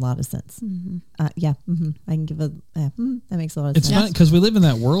 That makes a lot of sense. Yeah. I can give that makes a lot of It's sense. funny because we live in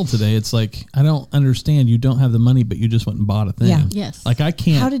that world today. It's like, I don't understand. You don't have the money, but you just went and bought a thing. Yeah. Yes. Like I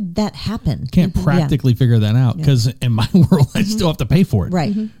How did that happen? can't practically figure that out, because in my world, I still have to pay for it.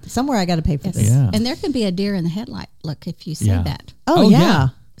 Right. Somewhere I got to pay for Yes. this. Yeah. And there can be a deer in the headlight look if you say Yeah. that. Oh, Oh, yeah. yeah.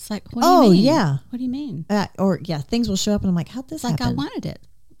 It's like, what do you mean? yeah. What do you mean? Things will show up and I'm like, how'd this It's like happen? I wanted it.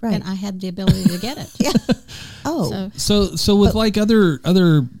 Right. And I had the ability to get it. Oh, So So with like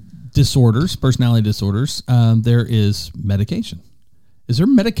other disorders, personality disorders, there is medication. Is there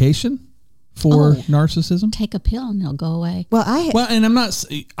medication for narcissism? take a pill and it'll go away. well, Well, and I'm not.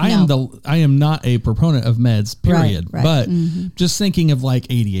 I am not a proponent of meds. Period. Right. But just thinking of like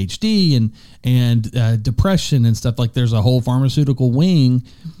ADHD and depression and stuff, like there's a whole pharmaceutical wing.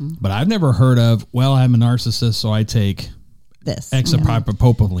 But I've never heard of. Well, I'm a narcissist, so I take this.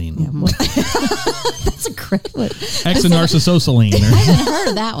 exapropopylene, That's a great one. exanarcissosaline. I haven't heard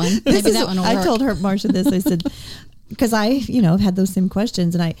of that one. Maybe that one will I work. told her, Marcia, this. I said, because I, have had those same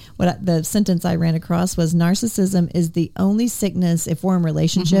questions, and the sentence I ran across was, narcissism is the only sickness, if we're in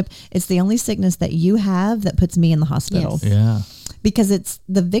relationship, it's the only sickness that you have that puts me in the hospital. Yes. Yeah. Because it's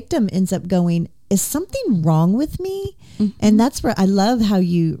the victim ends up going, is something wrong with me? And that's where I love how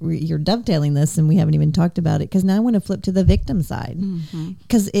you're dovetailing this, and we haven't even talked about it, because now I want to flip to the victim side,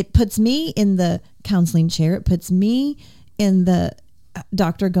 because it puts me in the counseling chair. It puts me in the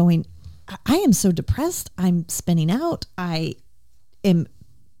doctor going, I am so depressed. I'm spinning out. I am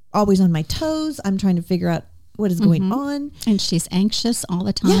always on my toes. I'm trying to figure out what is going on. And she's anxious all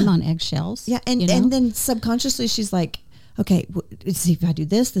the time Yeah. on eggshells. Yeah. And then subconsciously she's like, okay, see, if I do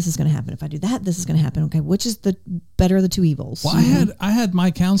this is going to happen. If I do that, this is going to happen. Okay, which is the better of the two evils? Well, I had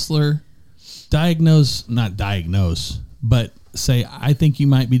my counselor not diagnose, but say, I think you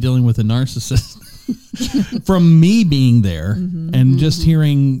might be dealing with a narcissist. From me being there and just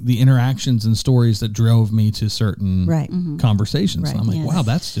hearing the interactions and stories that drove me to certain conversations. Right. I'm like, Yes. wow,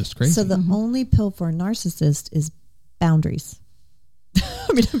 that's just crazy. So the only pill for a narcissist is boundaries.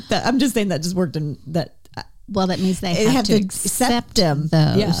 I mean, I'm just saying that just worked in that. Well, that means they They have have to to accept accept them.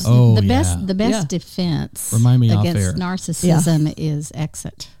 those. Yeah. Oh, the yeah. best Yeah. defense Remind me off air. against narcissism is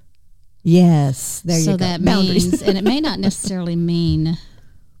exit. Yes, there So you go. that Boundaries. means, and it may not necessarily mean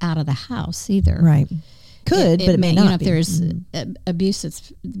out of the house either. Right. Could, but it may not if be. there's abuse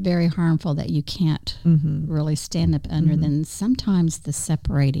that's very harmful that you can't really stand up under, then sometimes the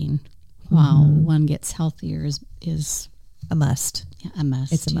separating while one gets healthier is a must. Yeah, a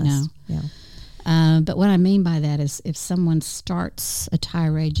must. It's a must. Yeah. But what I mean by that is if someone starts a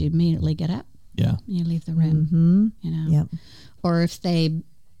tirade, you immediately get up. Yeah. You leave the room. Mm-hmm. You know. Yep. Or if they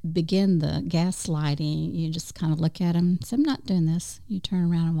begin the gaslighting, you just kind of look at them. So I'm not doing this. You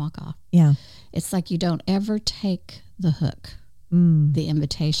turn around and walk off. Yeah. It's like you don't ever take the hook, the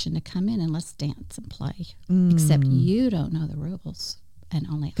invitation to come in and let's dance and play. Except you don't know the rules, and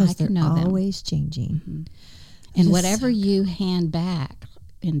only I can know them. They're always changing. Mm-hmm. And whatever you hand back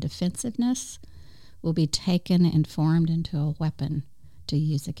in defensiveness will be taken and formed into a weapon to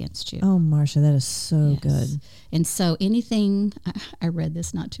use against you. Oh, Marsha, that is so good. And so anything, I read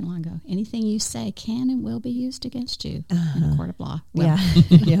this not too long ago, anything you say can and will be used against you in a court of law. Well,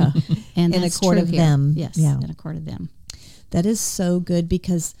 yeah. And in a court of here. them. Yes, yeah. in a court of them. That is so good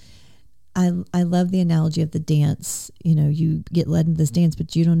because I love the analogy of the dance. You know, you get led into this dance,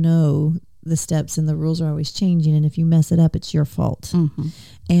 but you don't know the steps and the rules are always changing. And if you mess it up, it's your fault. Mm-hmm.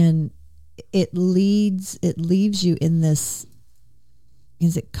 And it leaves you in this,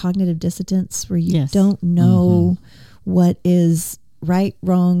 is it cognitive dissonance where you don't know what is right,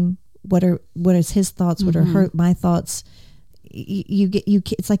 wrong, what is his thoughts, what are my thoughts.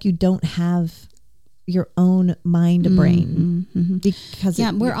 It's like you don't have your own mind brain because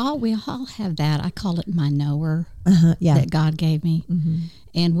we all have that. I call it my knower that God gave me,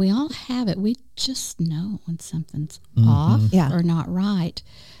 and we all have it. We just know when something's off or not right.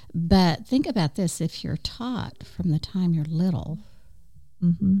 But think about this: if you're taught from the time you're little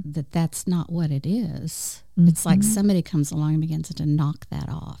that that's not what it is, it's like somebody comes along and begins to knock that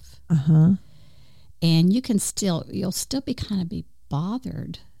off, and you'll still be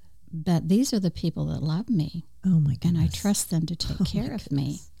bothered. But these are the people that love me. Oh, my goodness. And I trust them to take care of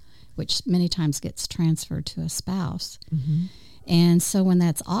me, which many times gets transferred to a spouse. And so when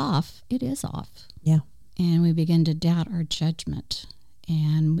that's off, it is off. Yeah. And we begin to doubt our judgment.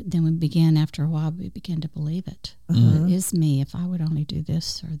 And then after a while, we begin to believe it. Well, it is me if I would only do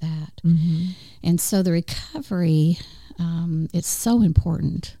this or that. And so the recovery, it's so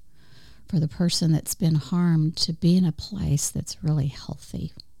important for the person that's been harmed to be in a place that's really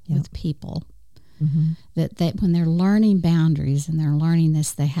healthy. With people, that when they're learning boundaries and they're learning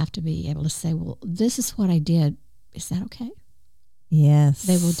this, they have to be able to say, well, this is what I did. Is that okay? Yes.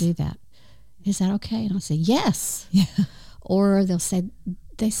 They will do that. Is that okay? And I'll say, yes. Yeah. Or they'll say,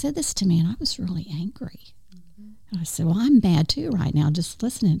 they said this to me and I was really angry. And I said, well, I'm mad too right now, just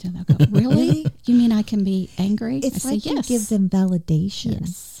listening to them. They'll go, really? You mean I can be angry? It's I like say, you give them validation.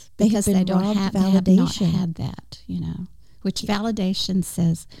 Yes. Because they don't have validation. They have not had that, which validation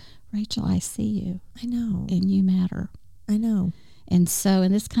says, Rachel, I see you. I know. And you matter. I know. And so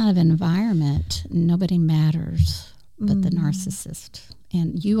in this kind of environment, nobody matters but the narcissist.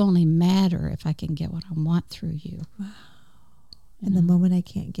 And you only matter if I can get what I want through you. Wow. And the moment I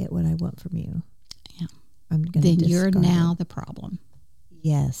can't get what I want from you, I'm going to then you're now the problem.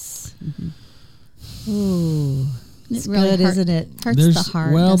 Yes. Ooh. It's really good, isn't it? Hurts the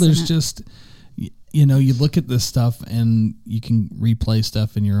heart. Well, there's just... You look at this stuff and you can replay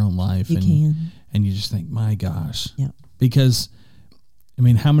stuff in your own life. And you just think, my gosh. Yeah. Because,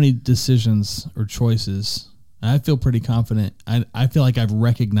 how many decisions or choices, I feel pretty confident. I feel like I've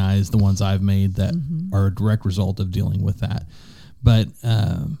recognized the ones I've made that are a direct result of dealing with that. But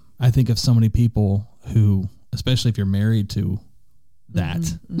I think of so many people who, especially if you're married to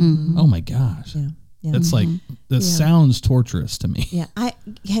that, oh my gosh. Yeah. That's like, that sounds torturous to me. Yeah.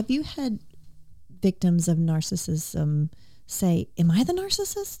 Have you had victims of narcissism say, am I the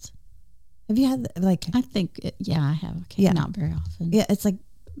narcissist? Have you had I think I have. Okay, not very often. Yeah, it's like,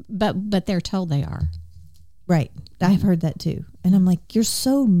 but they're told they are. Right. I've heard that too. And I'm like, you're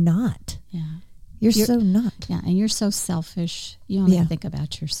so not. Yeah. You're so not. Yeah, and you're so selfish. You only think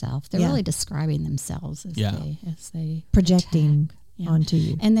about yourself. They're really describing themselves as they projecting onto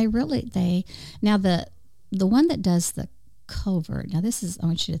you. And now the one that does the covert. Now I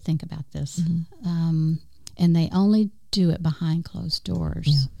want you to think about this. And they only do it behind closed doors.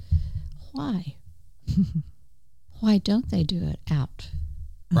 Yeah. Why? Why don't they do it out?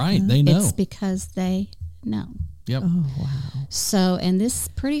 Right, they know. It's because they know. Yep. Oh, wow. So, and this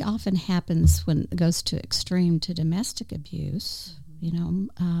pretty often happens when it goes to extreme to domestic abuse.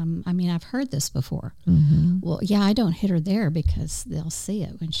 I've heard this before. Well, I don't hit her there because they'll see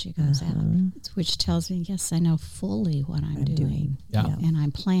it when she goes out, which tells me, yes, I know fully what I'm doing. Yeah. And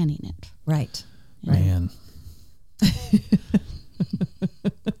I'm planning it. Right. Man.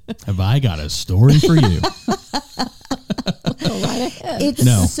 Have I got a story for you? Go right ahead.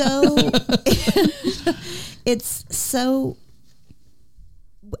 It's so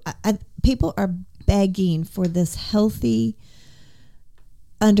people are begging for this healthy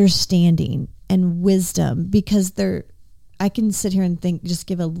understanding and wisdom, because I can sit here and think, just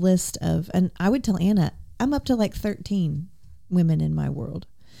give a list of, and I would tell Anna, I'm up to like 13 women in my world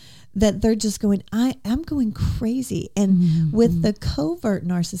that they're just going, I'm going crazy. And with the covert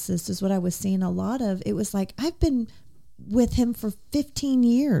narcissist is what I was seeing a lot of. It was like, I've been with him for 15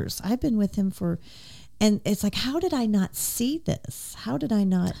 years. I've been with him and it's like, how did I not see this? How did I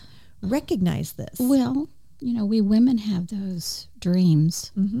not recognize this? Well, we women have those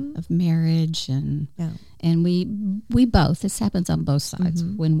dreams of marriage, and we both, this happens on both sides.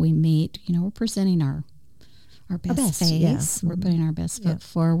 When we meet, we're presenting our best face. Yeah. We're putting our best foot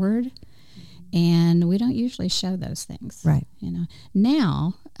forward, and we don't usually show those things. Right.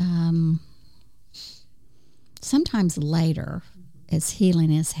 Now, sometimes later, as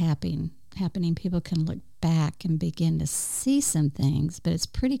healing is happening, people can look back and begin to see some things, but it's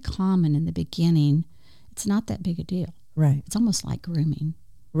pretty common in the beginning. It's not that big a deal. Right. It's almost like grooming.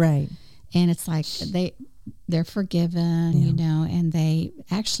 Right. And it's like they're forgiven, and they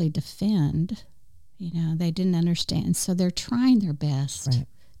actually defend. They didn't understand. So they're trying their best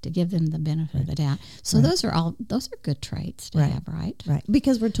to give them the benefit of the doubt. So those are good traits to have, right? Right.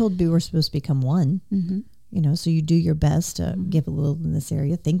 Because we're told we're supposed to become one. So you do your best to give a little in this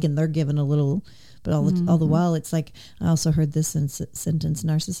area, thinking they're giving a little, but all the while it's like, I also heard this sentence: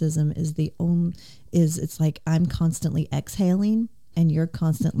 narcissism is it's like, I'm constantly exhaling and you're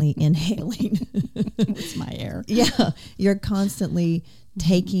constantly inhaling. It's my air. Yeah. You're constantly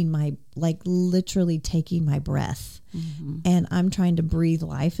taking literally taking my breath. And I'm trying to breathe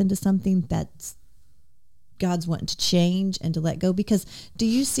life into something that's God's wanting to change and to let go. Because do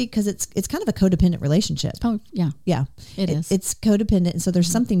you see, because it's kind of a codependent relationship. Oh, yeah. Yeah. It is. It's codependent. And so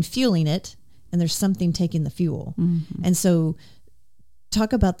there's something fueling it and there's something taking the fuel. And so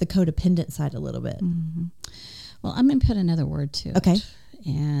talk about the codependent side a little bit. Well, I'm going to put another word to it. Okay.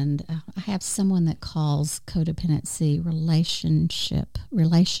 And I have someone that calls codependency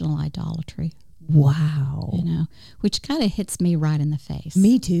relational idolatry. Wow. Which kind of hits me right in the face.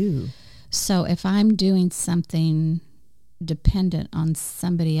 Me too. So if I'm doing something dependent on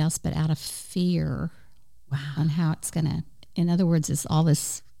somebody else, but out of fear on how it's going to, in other words, it's all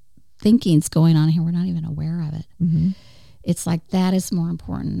this thinking's going on here. We're not even aware of it. It's like that is more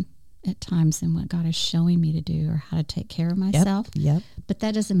important at times than what God is showing me to do or how to take care of myself. Yep. But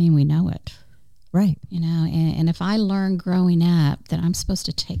that doesn't mean we know it. Right. And if I learn growing up that I'm supposed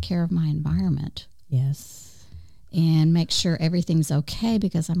to take care of my environment. Yes. And make sure everything's okay,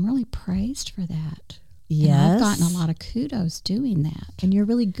 because I'm really praised for that. Yes. And I've gotten a lot of kudos doing that. And you're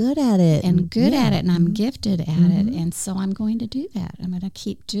really good at it. And good at it, and I'm gifted at it. And so I'm going to do that. I'm going to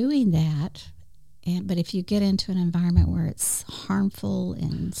keep doing that. But if you get into an environment where it's harmful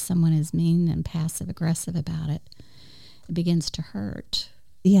and someone is mean and passive aggressive about it, it begins to hurt.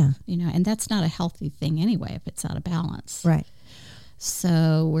 Yeah. And that's not a healthy thing anyway if it's out of balance. Right.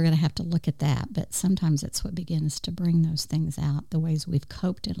 So we're going to have to look at that. But sometimes it's what begins to bring those things out, the ways we've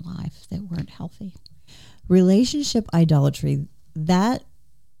coped in life that weren't healthy. Relationship idolatry, that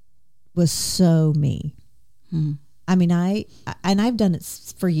was so me. I mean, I've done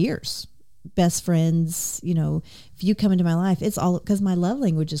it for years. Best friends, if you come into my life, it's all because my love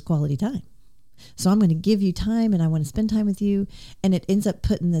language is quality time. So I'm going to give you time and I want to spend time with you. And it ends up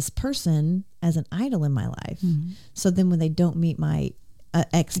putting this person as an idol in my life. So then when they don't meet my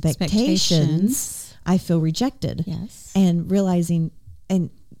expectations, I feel rejected. Yes. And realizing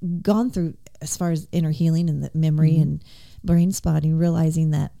and gone through as far as inner healing and the memory and brain spotting,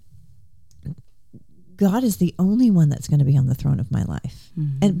 realizing that God is the only one that's going to be on the throne of my life.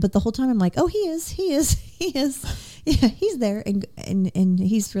 But the whole time I'm like, oh, he is. Yeah, he's there. And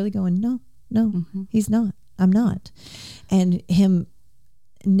he's really going, no, he's not. I'm not. And him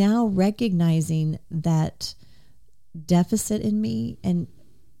now recognizing that deficit in me and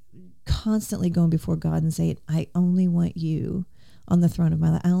constantly going before God and saying, I only want you on the throne of my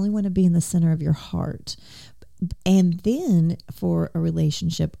life. I only want to be in the center of your heart. And then for a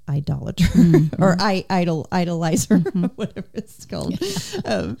relationship idolater or idolizer, whatever it's called.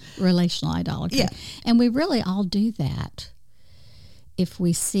 Relational idolatry. Yeah. And we really all do that if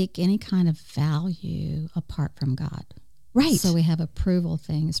we seek any kind of value apart from God. Right. So we have approval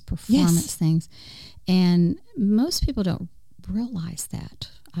things, performance things. And most people don't realize that.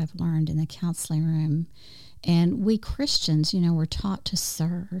 I've learned in the counseling room. And we Christians, we're taught to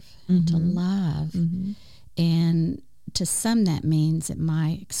serve and to love. And to some that means at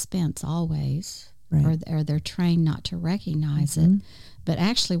my expense always, or they're trained not to recognize it. But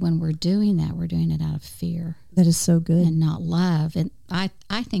actually, when we're doing that, we're doing it out of fear. That is so good. And not love. And I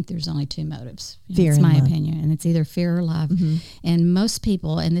think there's only two motives. Fear It's my love. opinion. And it's either fear or love. And most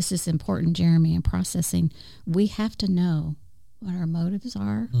people, and this is important, Jeremy, in processing, we have to know what our motives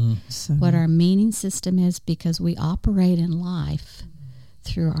are, what our meaning system is, because we operate in life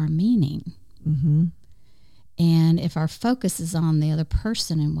through our meaning. And if our focus is on the other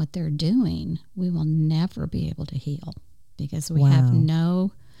person and what they're doing, we will never be able to heal, because we have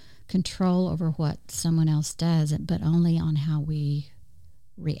no control over what someone else does, but only on how we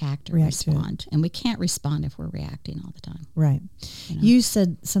react or respond. And we can't respond if we're reacting all the time. Right. You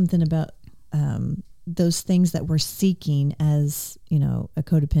said something about those things that we're seeking as, a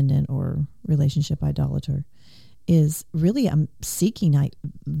codependent or relationship idolater is really I'm seeking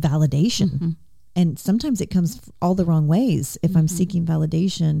validation. And sometimes it comes all the wrong ways. If I'm seeking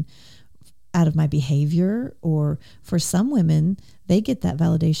validation out of my behavior, or for some women, they get that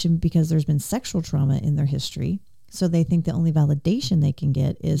validation because there's been sexual trauma in their history. So they think the only validation they can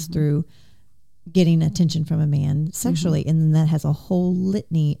get is through getting attention from a man sexually. And then that has a whole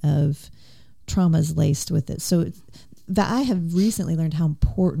litany of traumas laced with it. So I have recently learned how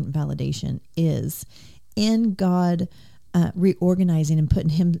important validation is in God reorganizing and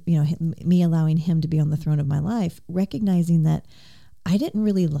putting him, me allowing him to be on the throne of my life, recognizing that I didn't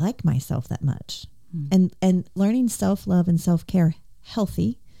really like myself that much, and learning self-love and self-care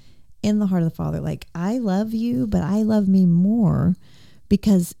healthy in the heart of the Father. Like, I love you, but I love me more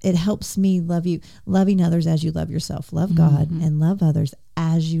because it helps me love you, loving others as you love yourself. Love God and love others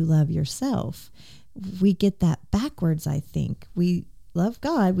as you love yourself. We get that backwards, I think. We love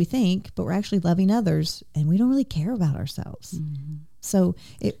God, we think, but we're actually loving others, and we don't really care about ourselves. So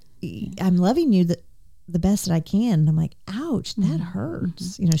I'm loving you the best that I can. And I'm like, ouch, that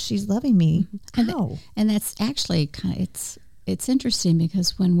hurts. She's loving me. Ow. And that's actually it's interesting,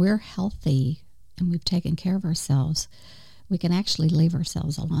 because when we're healthy and we've taken care of ourselves, we can actually leave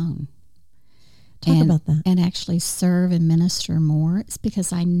ourselves alone. Talk about that. And actually serve and minister more. It's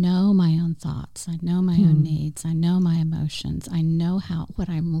because I know my own thoughts. I know my own needs. I know my emotions. I know what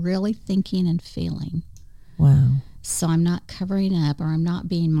I'm really thinking and feeling. Wow. So I'm not covering up, or I'm not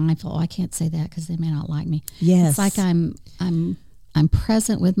being mindful. I can't say that because they may not like me. Yes. It's like I'm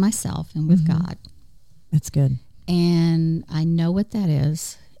present with myself and with God. That's good. And I know what that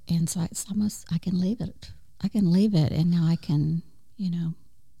is. And so it's almost, I can leave it. And now I can,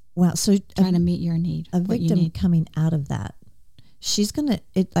 Wow. So trying to meet your need. A victim coming out of that, she's going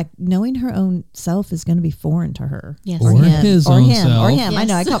to, knowing her own self is going to be foreign to her. Yes. Or his or own him, self. Or him. Yes. I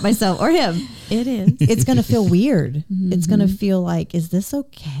know, I caught myself. Or him. It is. It's going to feel weird. It's going to feel like, is this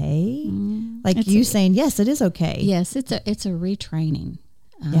okay? Like saying, yes, it is okay. Yes, it's a retraining.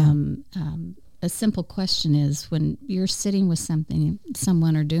 A simple question is, when you're sitting with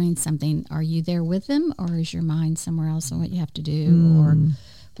someone or doing something, are you there with them, or is your mind somewhere else on what you have to do or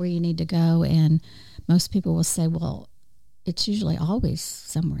where you need to go? And most people will say, well, it's usually always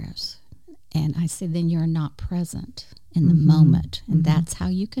somewhere else. And I say, then you're not present in the moment. And that's how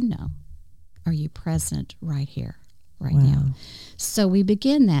you can know. Are you present right here, right now? So we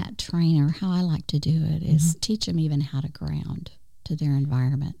begin that trainer. How I like to do it is teach them even how to ground to their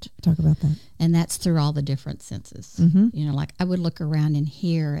environment. Talk about that. And that's through all the different senses. Like I would look around in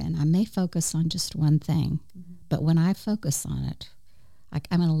here, and I may focus on just one thing. But when I focus on it,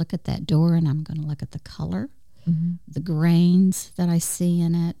 I'm going to look at that door, and I'm going to look at the color, the grains that I see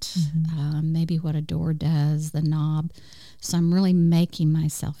in it, maybe what a door does, the knob. So I'm really making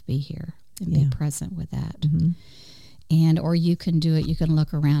myself be here and be present with that. Or you can do it, you can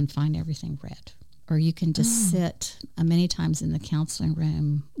look around, find everything red. Or you can just sit. Many times in the counseling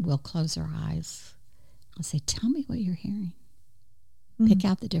room, we'll close our eyes. I'll say, tell me what you're hearing. Pick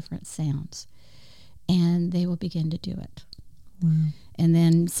out the different sounds. And they will begin to do it. And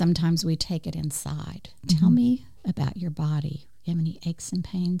then sometimes we take it inside. Tell me about your body. You have any aches and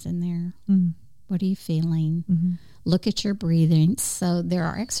pains in there? What are you feeling? Look at your breathing. So there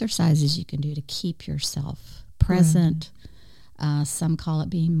are exercises you can do to keep yourself present. Some call it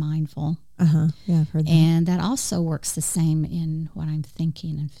being mindful. Yeah, I've heard that. And that also works the same in what I'm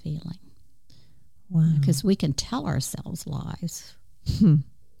thinking and feeling. Wow. Because we can tell ourselves lies.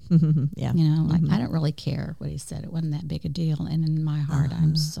 Yeah. I don't really care what he said. It wasn't that big a deal. And in my heart,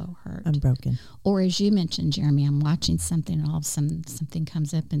 I'm so hurt. I'm broken. Or as you mentioned, Jeremy, I'm watching something, and all of a sudden something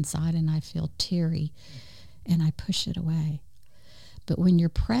comes up inside, and I feel teary, and I push it away. But when you're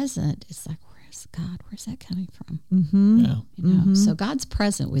present, it's like, where's God? Where's that coming from? Yeah. So God's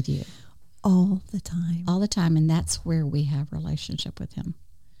present with you. All the time. All the time, and that's where we have relationship with him.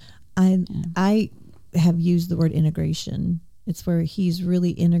 I have used the word integration. It's where he's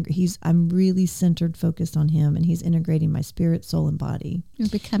really I'm really centered, focused on him, and he's integrating my spirit, soul, and body. You're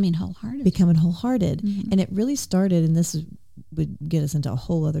becoming wholehearted. And it really started, and this would get us into a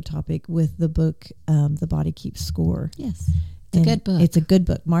whole other topic with the book, The Body Keeps Score. Yes. It's a good book. It's a good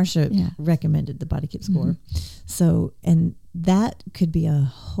book. Marsha recommended The Body Keeps Score. So, and that could be a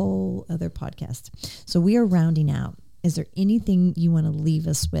whole other podcast. So we are rounding out. Is there anything you want to leave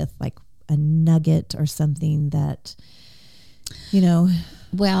us with, like a nugget or something that,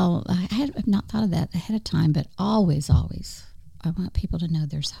 Well, I have not thought of that ahead of time, but always, I want people to know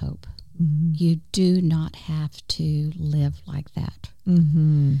there's hope. Mm-hmm. You do not have to live like that.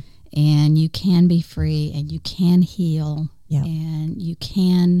 Mm-hmm. And you can be free, and you can heal, and you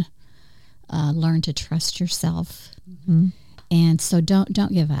can learn to trust yourself. Mm-hmm. And so don't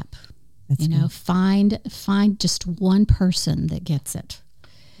give up. That's good. Find just one person that gets it.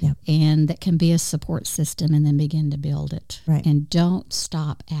 Yep. And that can be a support system, and then begin to build it. Right. And don't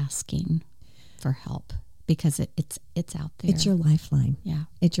stop asking for help, because it's out there. It's your lifeline. Yeah.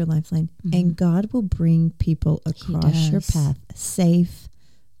 It's your lifeline. Mm-hmm. And God will bring people across your path, safe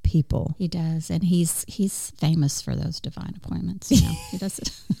people. He does. And he's famous for those divine appointments. He does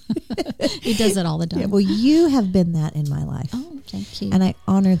it. He does it all the time. Yeah, well, you have been that in my life. Oh, thank you. And I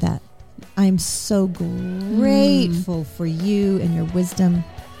honor that. I'm so grateful for you and your wisdom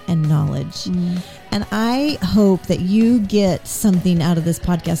and knowledge. And I hope that you get something out of this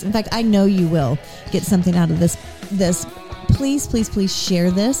podcast. In fact, I know you will get something out of this. Please, please, please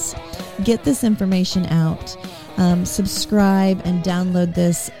share this. Get this information out. Subscribe and download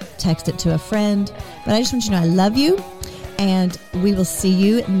this. Text it to a friend. But I just want you to know I love you, and we will see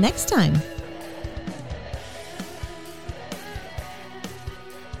you next time.